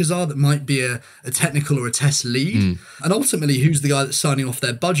decision makers are. That might be a technical or a test lead. And ultimately, who's the guy that's signing off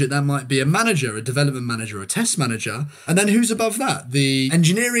their budget? That might be a manager, a development manager, a test manager. And then who's above that? The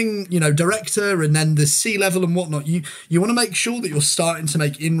engineering, director, and then the C-level and whatnot. You want to make sure that you're starting to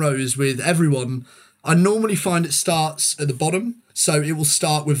make inroads with everyone. I normally find it starts at the bottom. So it will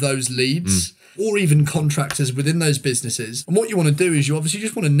start with those leads or even contractors within those businesses. And what you want to do is you obviously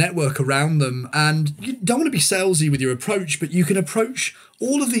just want to network around them, and you don't want to be salesy with your approach, but you can approach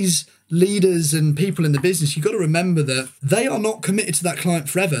all of these leaders and people in the business. You've got to remember that they are not committed to that client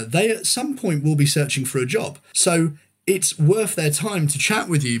forever. They at some point will be searching for a job. So it's worth their time to chat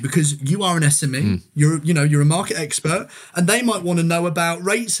with you because you are an SME, you're a market expert, and they might want to know about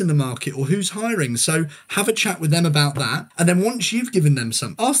rates in the market or who's hiring. So have a chat with them about that. And then once you've given them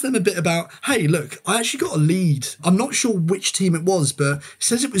some, ask them a bit about, hey, look, I actually got a lead. I'm not sure which team it was, but it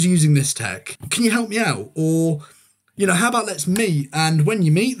says it was using this tech. Can you help me out? Or how about let's meet? And when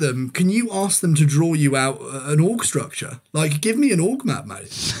you meet them, can you ask them to draw you out an org structure? Like, give me an org map,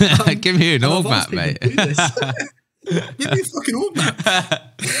 mate. Give me an org map, mate. Give me a fucking org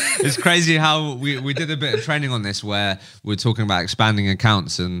map. It's crazy how we did a bit of training on this where we're talking about expanding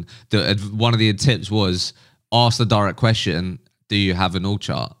accounts, and one of the tips was ask the direct question, do you have an org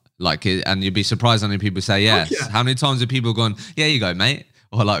chart? And you'd be surprised how many people say yes. Yeah. How many times have people gone, yeah, you go, mate?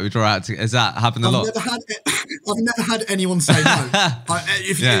 Or we draw out has that happened a lot? I've never had anyone say no.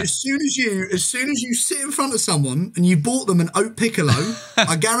 As soon as you sit in front of someone and you bought them an oat piccolo,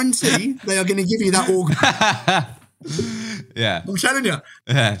 I guarantee they are going to give you that org. Yeah, I'm telling you.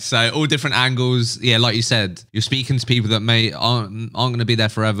 Yeah, so all different angles. Yeah, like you said, you're speaking to people that aren't going to be there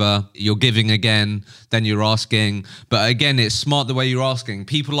forever. You're giving again, then you're asking. But again, it's smart the way you're asking.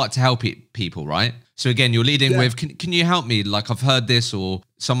 People like to help people, right? So again, you're leading with, can you help me? Like, I've heard this, or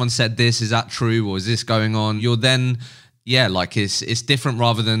someone said this. Is that true, or is this going on? You're then, it's different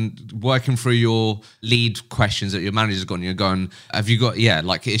rather than working through your lead questions that your manager's got. And you're going, have you got? Yeah,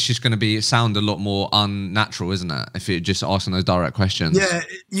 it's just going to sound a lot more unnatural, isn't it? If you're just asking those direct questions. Yeah,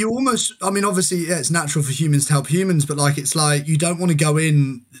 you almost. I mean, obviously, it's natural for humans to help humans, but it's like you don't want to go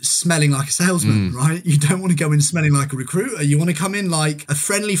in smelling like a salesman, right? You don't want to go in smelling like a recruiter. You want to come in like a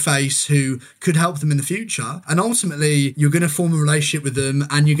friendly face who could help them in the future. And ultimately, you're going to form a relationship with them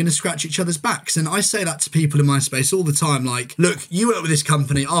and you're going to scratch each other's backs. And I say that to people in my space all the time. Like, look, you work with this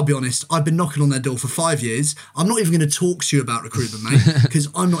company. I'll be honest. I've been knocking on their door for 5 years. I'm not even going to talk to you about recruitment, mate, because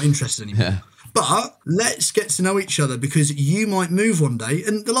I'm not interested anymore. Yeah. But let's get to know each other because you might move one day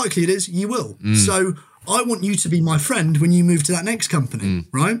and the likelihood is you will. So I want you to be my friend when you move to that next company,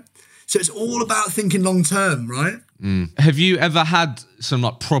 right? So it's all about thinking long term, right? Have you ever had some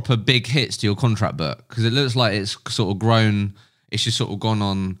proper big hits to your contract book? Because it looks like it's sort of grown. It's just sort of gone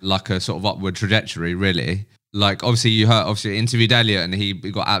on a sort of upward trajectory, really. Obviously you interviewed Elliot and he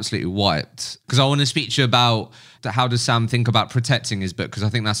got absolutely wiped. Because I want to speak to you about how does Sam think about protecting his book? Because I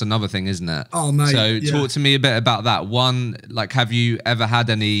think that's another thing, isn't it? Oh, mate. So talk to me a bit about that. One, have you ever had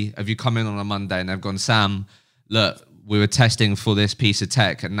have you come in on a Monday and they've gone, Sam, look, we were testing for this piece of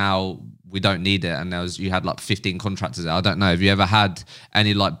tech and now we don't need it. And you had 15 contractors there. I don't know. Have you ever had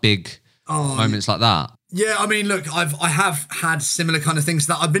any big moments like that? Yeah, I mean, look, I have had similar kind of things.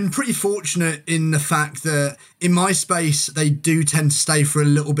 That I've been pretty fortunate in the fact that in my space, they do tend to stay for a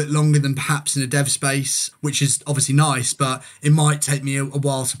little bit longer than perhaps in a dev space, which is obviously nice, but it might take me a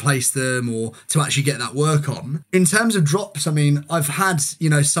while to place them or to actually get that work on. In terms of drops, I mean, I've had,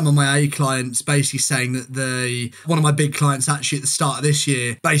 some of my A clients basically saying that one of my big clients actually at the start of this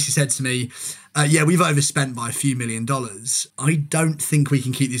year basically said to me, we've overspent by a few $1 million. I don't think we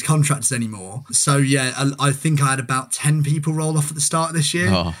can keep these contractors anymore. So, I think I had about 10 people roll off at the start of this year.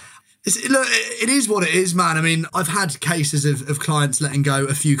 Oh. Look, it is what it is, man. I mean, I've had cases of clients letting go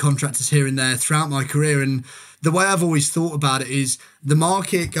a few contractors here and there throughout my career. And the way I've always thought about it is the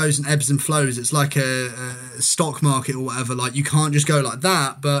market goes in ebbs and flows. It's like a stock market or whatever. You can't just go like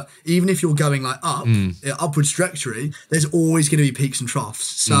that. But even if you're going upward trajectory, there's always going to be peaks and troughs.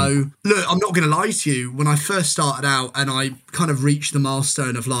 So look, I'm not going to lie to you. When I first started out and I kind of reached the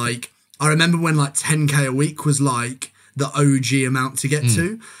milestone of I remember when 10K a week was the OG amount to get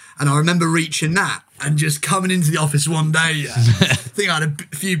to. And I remember reaching that and just coming into the office one day. I think I had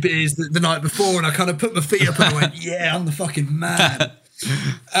a few beers the night before and I kind of put my feet up and I went, yeah, I'm the fucking man.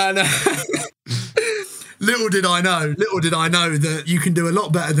 And little did I know that you can do a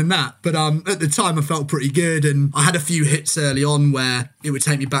lot better than that. But at the time I felt pretty good, and I had a few hits early on where it would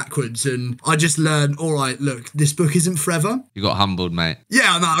take me backwards, and I just learned, all right, look, this book isn't forever. You got humbled, mate.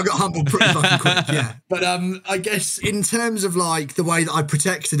 Yeah, no, I got humbled pretty fucking quick, yeah. But I guess in terms of like the way that I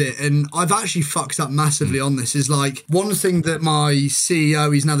protected it, and I've actually fucked up massively on this, is like one thing that my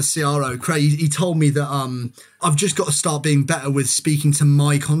CEO, he's now the CRO, Craig, he told me that I've just got to start being better with speaking to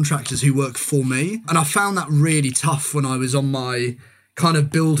my contractors who work for me. And I found that really tough when I was on my kind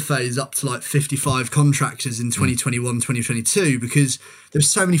of build phase up to like 55 contractors in 2021, 2022, because there's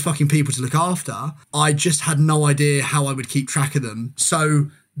so many fucking people to look after. I just had no idea how I would keep track of them. So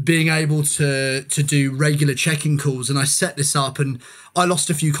being able to do regular check-in calls, and I set this up, and I lost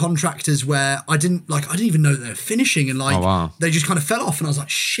a few contracters where I didn't even know they were finishing, and like they just kind of fell off, and I was like,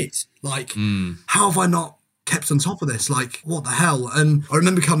 shit, like how have I not kept on top of this? Like, what the hell? And I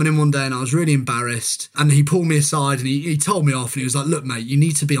remember coming in one day and I was really embarrassed, and he pulled me aside and he told me off, and he was like, look mate, you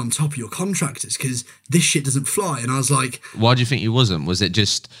need to be on top of your contractors because this shit doesn't fly. And I was like, why do you think you wasn't? Was it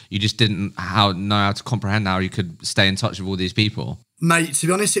just you just didn't know how to comprehend how you could stay in touch with all these people? Mate, to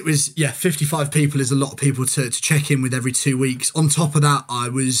be honest, it was, 55 people is a lot of people to check in with every 2 weeks. On top of that, I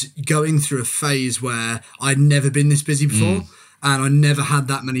was going through a phase where I'd never been this busy before. And I never had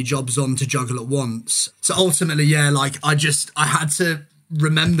that many jobs on to juggle at once. So ultimately, like I had to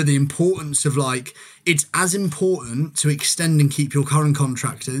remember the importance of like, it's as important to extend and keep your current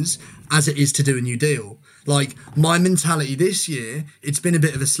contractors as it is to do a new deal. Like my mentality this year, it's been a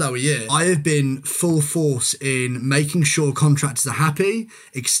bit of a slower year. I have been full force in making sure contractors are happy,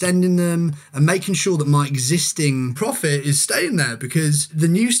 extending them, and making sure that my existing profit is staying there, because the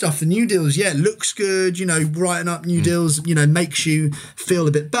new stuff, the new deals, looks good, writing up new deals, makes you feel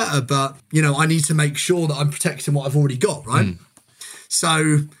a bit better. But, I need to make sure that I'm protecting what I've already got, right?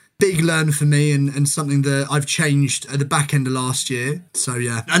 So big learn for me, and something that I've changed at the back end of last year. So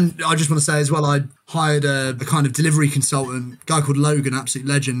yeah. And I just want to say as well, I hired a kind of delivery consultant, guy called Logan, absolute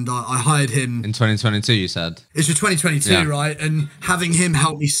legend. I hired him. In 2022, you said? It's for 2022, right? And having him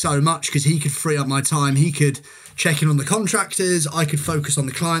helped me so much because he could free up my time. He could check in on the contractors, I could focus on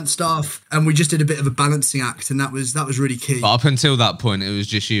the client stuff, and we just did a bit of a balancing act, and that was really key. But up until that point, it was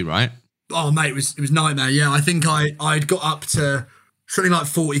just you, right? Oh mate, it was nightmare. Yeah, I think I'd got up to something like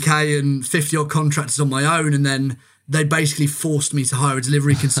 40k and 50 odd contractors on my own, and then they basically forced me to hire a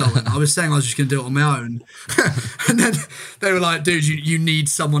delivery consultant. I was saying I was just going to do it on my own. And then they were like, dude, you need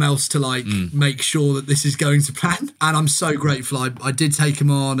someone else to like make sure that this is going to plan. And I'm so grateful. I did take him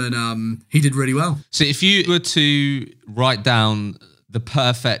on, and he did really well. So if you were to write down the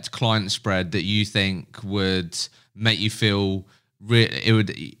perfect client spread that you think would make you feel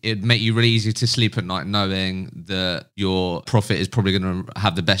it'd make you really easy to sleep at night knowing that your profit is probably going to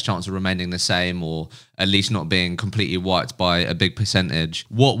have the best chance of remaining the same, or at least not being completely wiped by a big percentage.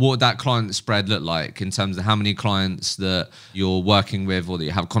 What would that client spread look like in terms of how many clients that you're working with or that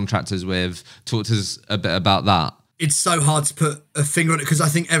you have contractors with? Talk to us a bit about that. It's so hard to put a finger on it because I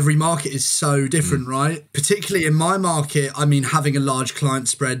think every market is so different, right? Particularly in my market, I mean, having a large client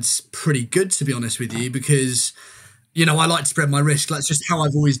spread's pretty good, to be honest with you, because I like to spread my risk. That's just how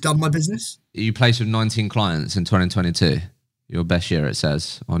I've always done my business. You placed with 19 clients in 2022. Your best year, it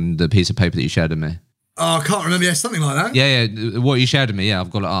says, on the piece of paper that you shared with me. Oh, I can't remember. Yeah, something like that. Yeah. What you shared with me,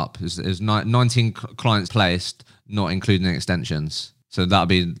 I've got it up. It's 19 clients placed, not including extensions. So that'll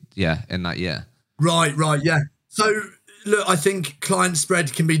be, in that year. Right, yeah. So, look, I think client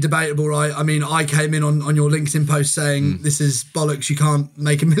spread can be debatable, right? I mean, I came in on your LinkedIn post saying this is bollocks, you can't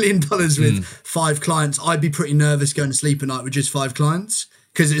make $1 million with 5 clients. I'd be pretty nervous going to sleep at night with just 5 clients,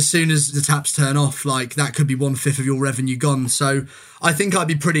 because as soon as the taps turn off, like that could be 1/5 of your revenue gone. So I think I'd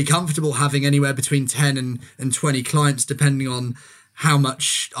be pretty comfortable having anywhere between 10 and 20 clients, depending on how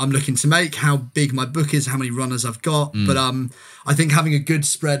much I'm looking to make, how big my book is, how many runners I've got. But I think having a good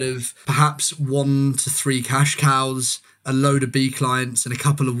spread of perhaps 1 to 3 cash cows, a load of B clients and a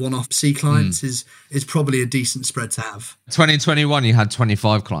couple of one-off C clients is probably a decent spread to have. 2021, you had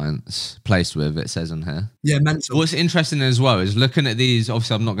 25 clients placed with, it says on here. Yeah, mental. What's interesting as well is looking at these,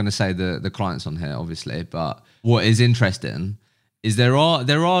 obviously I'm not going to say the clients on here, obviously, but what is interesting is there are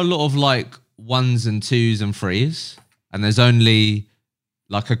a lot of like 1s and 2s and 3s, and there's only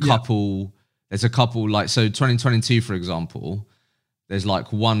like a couple, there's a couple like, so 2022, for example, there's like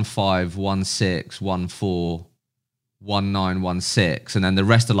 1-5, 1-6, 1-4, 1-9, 1-6, and then the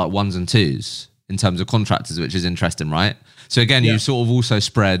rest are like 1s and 2s in terms of contractors, which is interesting, right? So again, you sort of also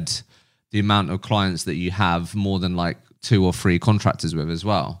spread the amount of clients that you have more than like 2 or 3 contractors with as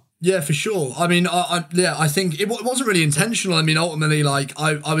well. Yeah, for sure. I mean, I think it wasn't really intentional. I mean, ultimately, like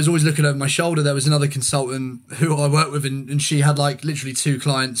I was always looking over my shoulder. There was another consultant who I worked with, and she had like literally 2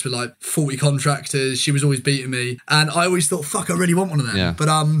 clients with like 40 contractors. She was always beating me, and I always thought, fuck, I really want one of them. Yeah. But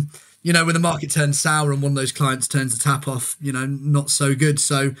you know, when the market turns sour and one of those clients turns the tap off, you know, not so good.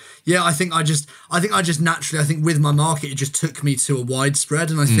 So yeah, I think naturally, I think with my market, it just took me to a widespread.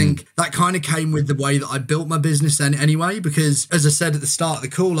 And I think that kind of came with the way that I built my business then anyway, because as I said at the start of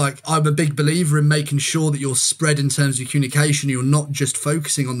the call, like I'm a big believer in making sure that you're spread in terms of communication. You're not just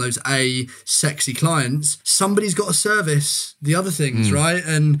focusing on those sexy clients. Somebody's got to service the other things, right?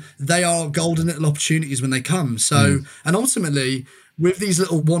 And they are golden little opportunities when they come. So, and ultimately, with these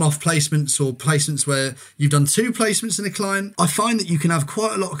little one-off placements or placements where you've done 2 placements in a client, I find that you can have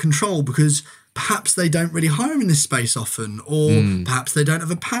quite a lot of control because perhaps they don't really hire in this space often, or perhaps they don't have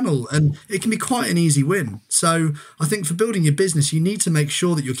a panel, and it can be quite an easy win. So I think for building your business, you need to make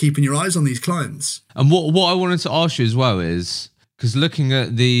sure that you're keeping your eyes on these clients. And what I wanted to ask you as well is, because looking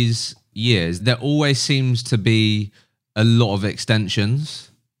at these years, there always seems to be a lot of extensions.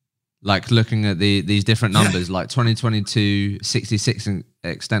 Like looking at these different numbers, like 2022, 66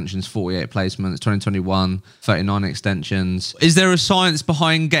 extensions, 48 placements, 2021, 39 extensions. Is there a science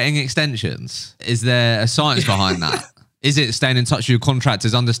behind getting extensions? Is there a science behind that? Is it staying in touch with your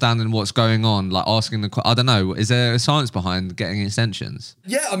contractors, understanding what's going on, like asking I don't know, is there a science behind getting extensions?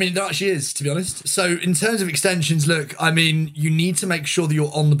 Yeah, I mean, there actually is, to be honest. So in terms of extensions, look, I mean, you need to make sure that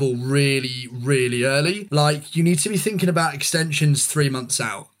you're on the ball really, really early. Like you need to be thinking about extensions 3 months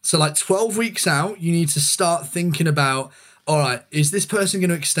out. So like 12 weeks out, you need to start thinking about, all right, is this person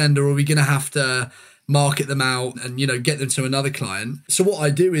going to extend, or are we going to have to market them out and, you know, get them to another client? So what I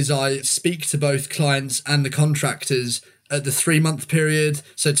do is I speak to both clients and the contractors at the 3-month period.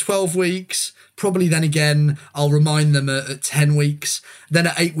 So 12 weeks, probably then again, I'll remind them at 10 weeks. Then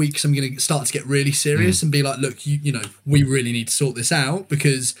at 8 weeks, I'm going to start to get really serious and be like, look, you know, we really need to sort this out,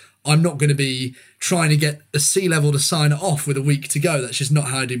 because I'm not going to be trying to get a C-level to sign it off with a week to go. That's just not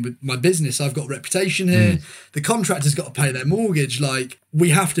how I do with my business. I've got a reputation here. The contractor's got to pay their mortgage. Like,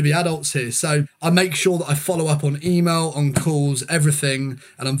 we have to be adults here. So I make sure that I follow up on email, on calls, everything.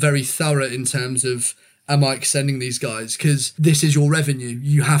 And I'm very thorough in terms of, am I extending these guys? Because this is your revenue.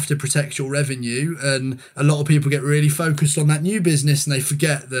 You have to protect your revenue. And a lot of people get really focused on that new business and they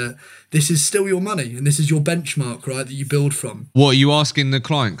forget that this is still your money and this is your benchmark, right, that you build from. What are you asking the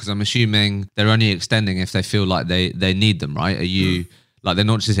client? Because I'm assuming they're only extending if they feel like they need them, right? Are you like, they're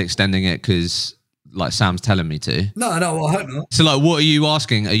not just extending it because like Sam's telling me to? No, well, I hope not. So like, what are you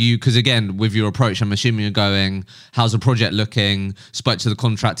asking? Are you, because again, with your approach, I'm assuming you're going, how's the project looking? Spoke to the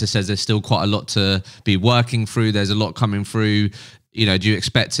contractor, says there's still quite a lot to be working through. There's a lot coming through. You know, do you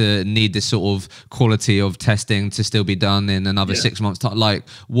expect to need this sort of quality of testing to still be done in another 6 months time? Like,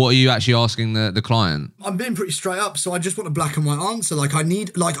 what are you actually asking the client? I'm being pretty straight up, so I just want a black and white answer. Like,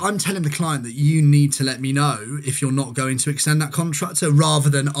 I'm telling the client that you need to let me know if you're not going to extend that contractor, rather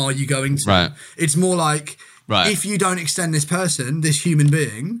than are you going to? Right. It's more like, if you don't extend this person, this human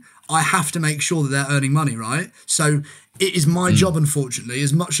being, I have to make sure that they're earning money, right? So it is my job, unfortunately,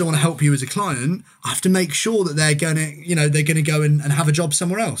 as much as I want to help you as a client, I have to make sure that they're going to go and have a job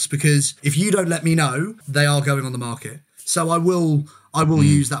somewhere else, because if you don't let me know, they are going on the market. So I will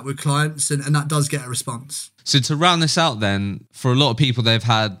use that with clients, and that does get a response. So to round this out then, for a lot of people, they've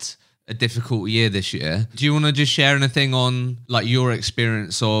had a difficult year this year. Do you want to just share anything on like your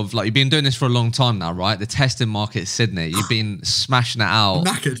experience of, like, you've been doing this for a long time now, right? The testing market, Sydney, you've been smashing it out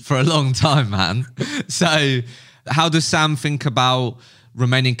for a long time, man. So how does Sam think about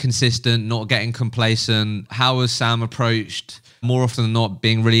remaining consistent, not getting complacent? How has Sam approached, more often than not,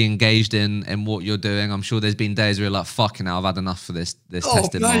 being really engaged in what you're doing? I'm sure there's been days where you're like, fucking hell, I've had enough for this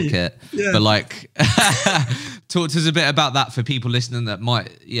testing market. Yeah. But like, talk to us a bit about that for people listening that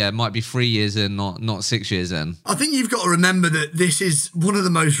might be 3 years in, not 6 years in. I think you've got to remember that this is one of the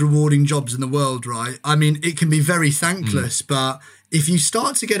most rewarding jobs in the world, right? I mean, it can be very thankless, but if you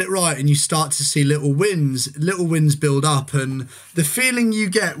start to get it right and you start to see little wins build up, and the feeling you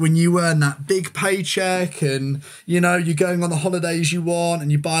get when you earn that big paycheck and, you know, you're going on the holidays you want and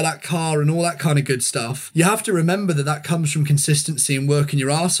you buy that car and all that kind of good stuff, you have to remember that comes from consistency and working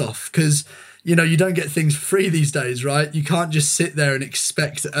your ass off, because, you know, you don't get things for free these days, right? You can't just sit there and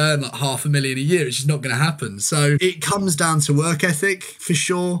expect to earn like $500,000 a year. It's just not going to happen. So it comes down to work ethic for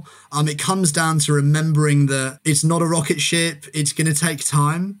sure. It comes down to remembering that it's not a rocket ship. It's going to take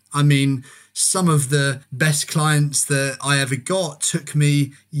time. I mean, some of the best clients that I ever got took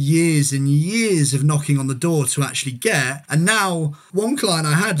me years and years of knocking on the door to actually get. And now one client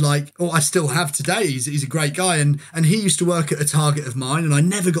I had, I still have today, he's a great guy, and he used to work at a target of mine, and I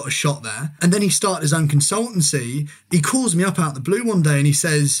never got a shot there. And then he started his own consultancy. He calls me up out of the blue one day and he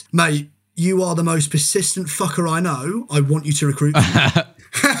says, mate, you are the most persistent fucker I know. I want you to recruit me.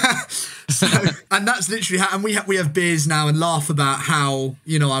 So, and that's literally how, and we have beers now and laugh about how,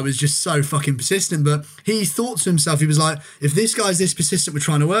 I was just so fucking persistent. But he thought to himself, he was like, if this guy's this persistent with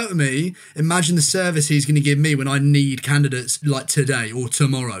trying to work with me, imagine the service he's going to give me when I need candidates like today or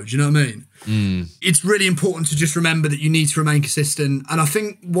tomorrow. Do you know what I mean? It's really important to just remember that you need to remain consistent. And I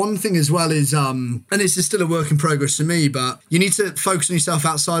think one thing as well is, and this is still a work in progress for me, but you need to focus on yourself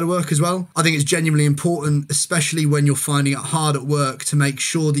outside of work as well. I think it's genuinely important, especially when you're finding it hard at work, to make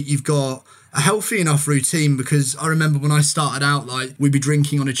sure that you've got a healthy enough routine. Because I remember when I started out, we'd be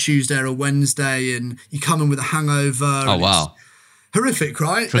drinking on a Tuesday or a Wednesday and you come in with a hangover. Oh, wow. Horrific,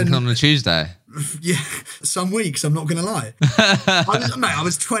 right? Drinking on a Tuesday. Yeah, some weeks, I'm not going to lie. I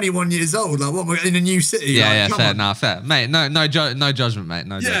was 21 years old. What am I in a new city? Yeah, fair. Mate, no judgment, mate.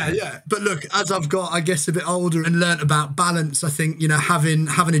 No judgment. Yeah. But look, as I've got, I guess, a bit older and learnt about balance, I think, having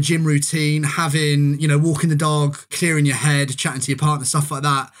a gym routine, having, walking the dog, clearing your head, chatting to your partner, stuff like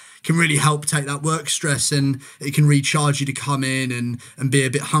that, can really help take that work stress, and it can recharge you to come in and be a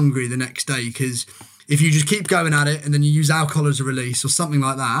bit hungry the next day. Because if you just keep going at it and then you use alcohol as a release or something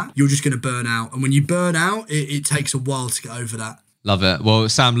like that, you're just going to burn out. And when you burn out, it takes a while to get over that. Love it. Well,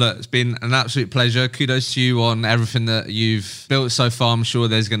 Sam, look, it's been an absolute pleasure. Kudos to you on everything that you've built so far. I'm sure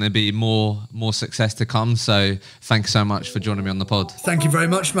there's going to be more success to come. So thanks so much for joining me on the pod. Thank you very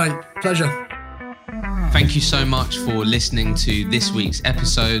much, mate. Pleasure. Thank you so much for listening to this week's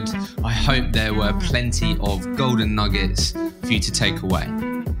episode. I hope there were plenty of golden nuggets for you to take away.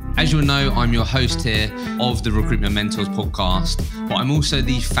 As you'll know, I'm your host here of the Recruitment Mentors podcast, but I'm also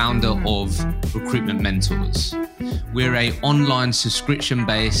the founder of Recruitment Mentors. We're an online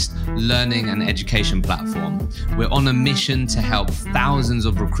subscription-based learning and education platform. We're on a mission to help thousands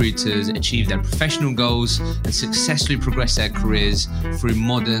of recruiters achieve their professional goals and successfully progress their careers through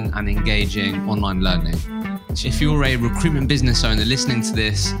modern and engaging online learning. If you're a recruitment business owner listening to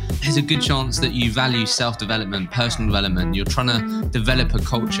this, there's a good chance that you value self-development, personal development. You're trying to develop a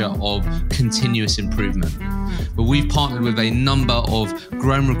culture of continuous improvement. But we've partnered with a number of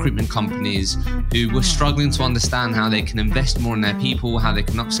growing recruitment companies who were struggling to understand how they can invest more in their people, how they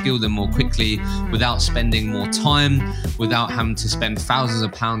can upskill them more quickly without spending more time, without having to spend thousands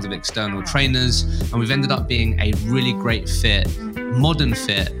of pounds of external trainers. And we've ended up being a really great fit, modern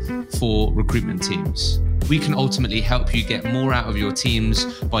fit for recruitment teams. We can ultimately help you get more out of your teams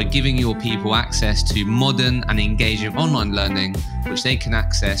by giving your people access to modern and engaging online learning, which they can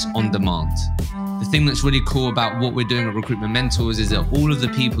access on demand. The thing that's really cool about what we're doing at Recruitment Mentors is that all of the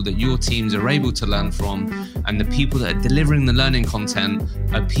people that your teams are able to learn from and the people that are delivering the learning content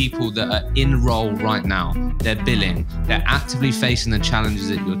are people that are in role right now. They're billing, they're actively facing the challenges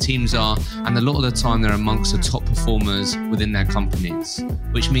that your teams are, and a lot of the time they're amongst the top performers within their companies,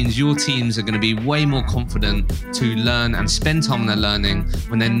 which means your teams are going to be way more confident to learn and spend time on their learning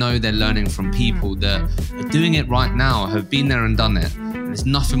when they know they're learning from people that are doing it right now, have been there and done it. There's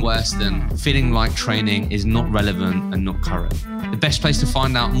nothing worse than feeling like training is not relevant and not current. The best place to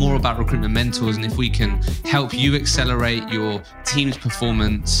find out more about Recruitment Mentors and if we can help you accelerate your team's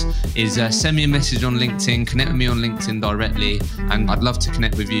performance is send me a message on LinkedIn, connect with me on LinkedIn directly, and I'd love to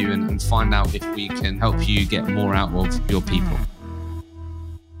connect with you and find out if we can help you get more out of your people.